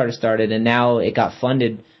Kickstarter started, and now it got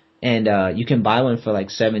funded, and you can buy one for like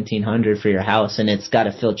 $1,700 for your house, and it's got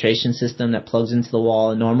a filtration system that plugs into the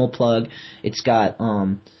wall, a normal plug. It's got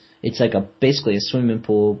it's like basically a swimming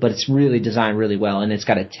pool, but it's really designed really well, and it's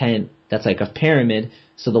got a tent that's like a pyramid,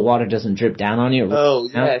 so the water doesn't drip down on you. Oh,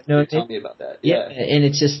 yeah, tell me about that. Yeah, and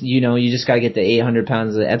it's just, you just gotta get the 800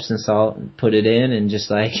 pounds of Epsom salt and put it in, and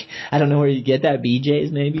just like, I don't know where you get that,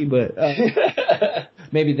 BJ's maybe, but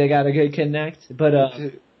maybe they got a good connect, but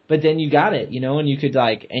then you got it, and you could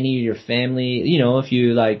like, any of your family, if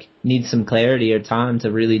you like need some clarity or time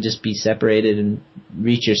to really just be separated and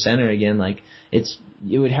reach your center again, like it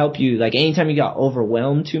would help you, like anytime you got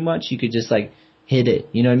overwhelmed too much, you could just like hit it,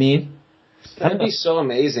 you know what I mean? That'd be so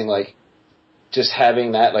amazing, like, just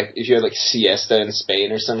having that, like, if you had, like, siesta in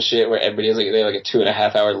Spain or some shit where everybody has, like, they have, like, a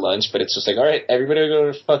 2.5 hour lunch, but it's just like, all right, everybody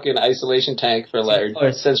go to fucking isolation tank for, like,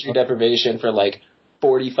 or sensory deprivation for, like,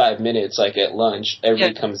 45 minutes, like, at lunch.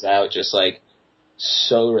 Everybody comes out just, like,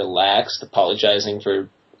 so relaxed, apologizing for,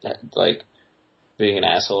 like, being an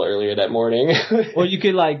asshole earlier that morning. Or you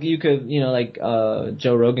could,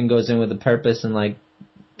 Joe Rogan goes in with a purpose and, like,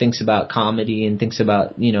 thinks about comedy and thinks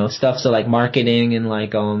about, stuff. So like marketing and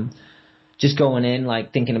like, just going in,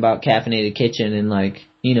 like thinking about Caffeinated Kitchen and like,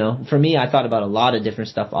 for me, I thought about a lot of different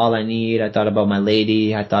stuff. All I Need. I thought about my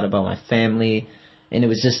lady. I thought about my family. And it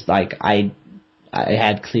was just like, I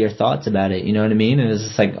had clear thoughts about it. You know what I mean? And it was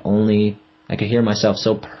just like I could hear myself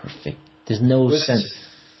so perfect. There's no sense.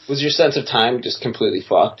 Was your sense of time just completely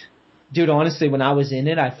fucked? Dude, honestly, when I was in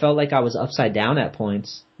it, I felt like I was upside down at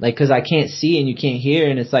points. Like, cause I can't see and you can't hear,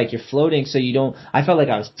 and it's like you're floating, so you don't. I felt like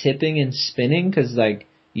I was tipping and spinning, cause like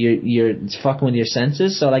it's fucking with your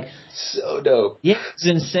senses. So like, so dope. Yeah, it's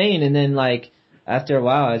insane. And then like after a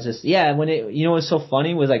while, I was just when it. What's so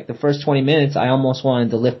funny was like the first 20 minutes, I almost wanted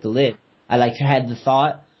to lift the lid. I like had the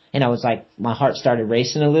thought, And I was like, my heart started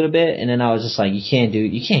racing a little bit, and then I was just like, you can't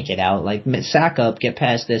get out. Like, sack up, get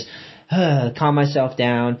past this, calm myself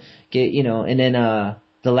down, and then,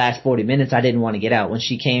 the last 40 minutes, I didn't want to get out. When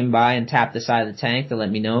she came by and tapped the side of the tank to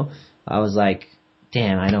let me know, I was like,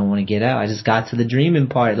 damn, I don't want to get out. I just got to the dreaming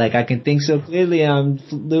part. Like, I can think so clearly.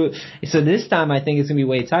 So this time I think it's going to be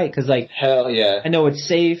way tight, cause like, hell yeah. I know it's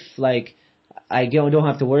safe. Like, I don't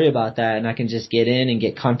have to worry about that, and I can just get in and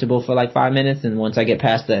get comfortable for like 5 minutes, and once I get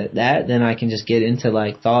past that, then I can just get into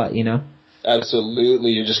like thought,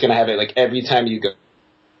 Absolutely. You're just gonna have it like every time you go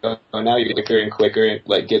now you're quicker and quicker, and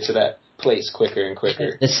like get to that place quicker and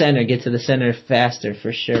quicker. Get to the center faster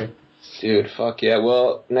for sure. Dude, fuck yeah.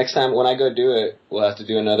 Well, next time when I go do it, we'll have to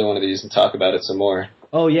do another one of these and talk about it some more.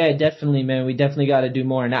 Oh yeah, definitely, man. We definitely got to do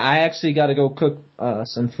more. Now I actually got to go cook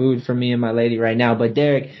some food for me and my lady right now. But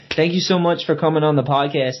Derek, thank you so much for coming on the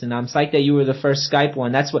podcast, and I'm psyched that you were the first Skype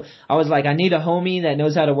one. That's what I was like. I need a homie that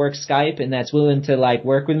knows how to work Skype and that's willing to like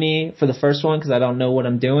work with me for the first one, because I don't know what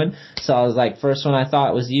I'm doing. So I was like, first one I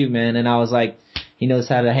thought was you, man. And I was like, he knows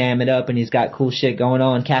how to ham it up, and he's got cool shit going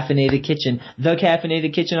on. Caffeinated Kitchen, The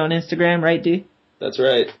Caffeinated Kitchen on Instagram, right, D? That's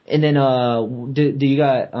right. And then, do you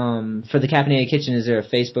got, for The Caffeinated Kitchen, is there a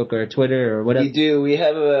Facebook or a Twitter or whatever? We do.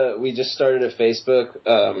 We just started a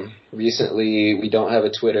Facebook, recently. We don't have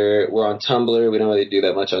a Twitter. We're on Tumblr. We don't really do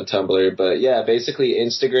that much on Tumblr, but yeah, basically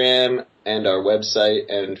Instagram and our website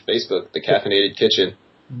and Facebook, The Caffeinated Kitchen.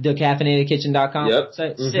 TheCaffeinatedKitchen.com. Yep.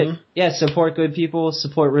 Sick. Yeah, support good people,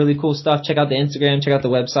 support really cool stuff. Check out the Instagram, check out the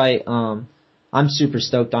website. I'm super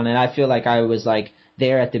stoked on it. I feel like I was like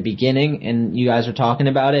there at the beginning and you guys were talking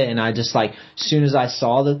about it, and I just like, as soon as I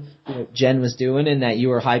saw what Jen was doing and that you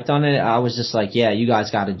were hyped on it, I was just like, yeah, you guys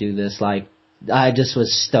got to do this. Like, I just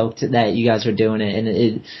was stoked that you guys were doing it,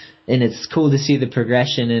 and it's cool to see the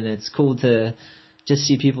progression, and it's cool to just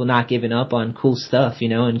see people not giving up on cool stuff,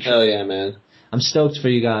 and hell yeah, man. I'm stoked for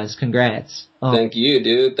you guys. Congrats. Thank you,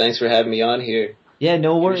 dude. Thanks for having me on here. Yeah,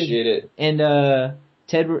 no worries. Appreciate it. And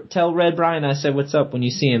tell Red Brian I said what's up when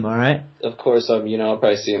you see him, all right? Of course, I'll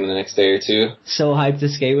probably see him in the next day or two. So hyped to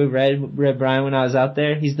skate with Red Brian when I was out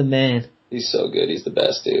there. He's the man. He's so good. He's the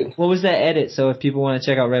best, dude. What was that edit? So if people want to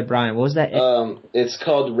check out Red Brian, what was that edit? It's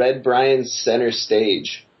called Red Brian's Center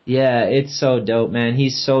Stage. Yeah, it's so dope, man.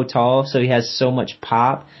 He's so tall, so he has so much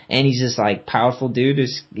pop, and he's just like powerful dude.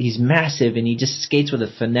 He's massive, and he just skates with a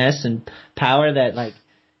finesse and power that like,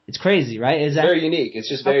 it's crazy, right? Is that very unique? It's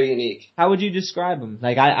just very unique. How would you describe him?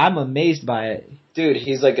 Like, I'm amazed by it. Dude,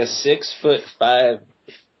 he's like a 6'5"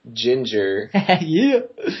 ginger. Yeah.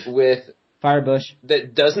 With Firebush.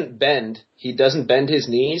 That doesn't bend. He doesn't bend his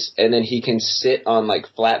knees, and then he can sit on like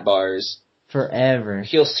flat bars. Forever.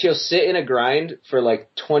 He'll sit in a grind for like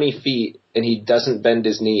 20 feet, and he doesn't bend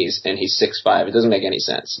his knees, and he's 6'5". It doesn't make any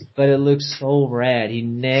sense. But it looks so rad. He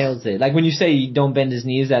nails it. Like when you say you don't bend his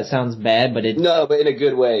knees, that sounds bad, but no, but in a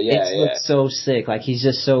good way. Yeah, it looks so sick. Like he's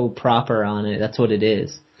just so proper on it. That's what it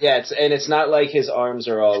is. Yeah, it's not like his arms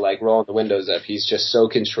are all like rolling the windows up. He's just so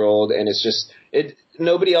controlled, and it's just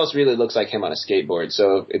nobody else really looks like him on a skateboard.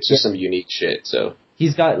 So it's just some unique shit. So.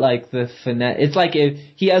 He's got like the finesse. It's like if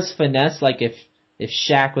he has finesse, like if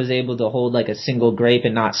Shaq was able to hold like a single grape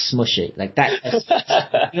and not smush it, like that.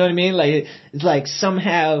 You know what I mean? Like it's like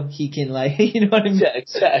somehow he can like, you know what I mean? Yeah,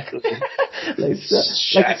 exactly.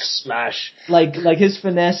 Shaq smash. Like his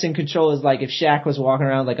finesse and control is like if Shaq was walking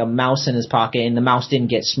around like a mouse in his pocket and the mouse didn't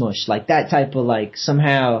get smushed, like that type of like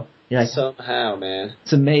somehow. Like, somehow, man.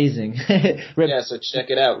 It's amazing. Yeah, so check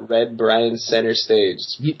it out. Red Brian's Center Stage.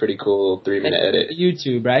 It's a pretty cool 3-minute edit.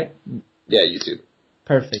 YouTube, right? Yeah, YouTube.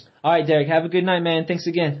 Perfect. All right, Derek. Have a good night, man. Thanks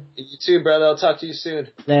again. You too, brother. I'll talk to you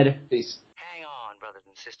soon. Later. Peace. Hang on, brothers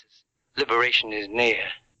and sisters. Liberation is near.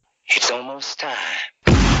 It's almost time.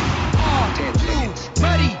 10 seconds.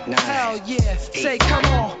 Buddy, 9, hell yeah. 8, Say, come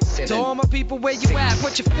on. 7, To all my people, where you at?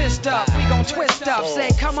 Put your fist up. We gon' twist up.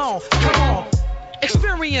 Say, come on. Come on.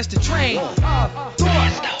 Experience the train of thought,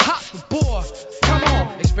 hot boy. Come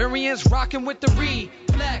on, experience rocking with the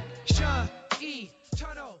reflection.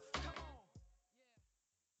 Eternal.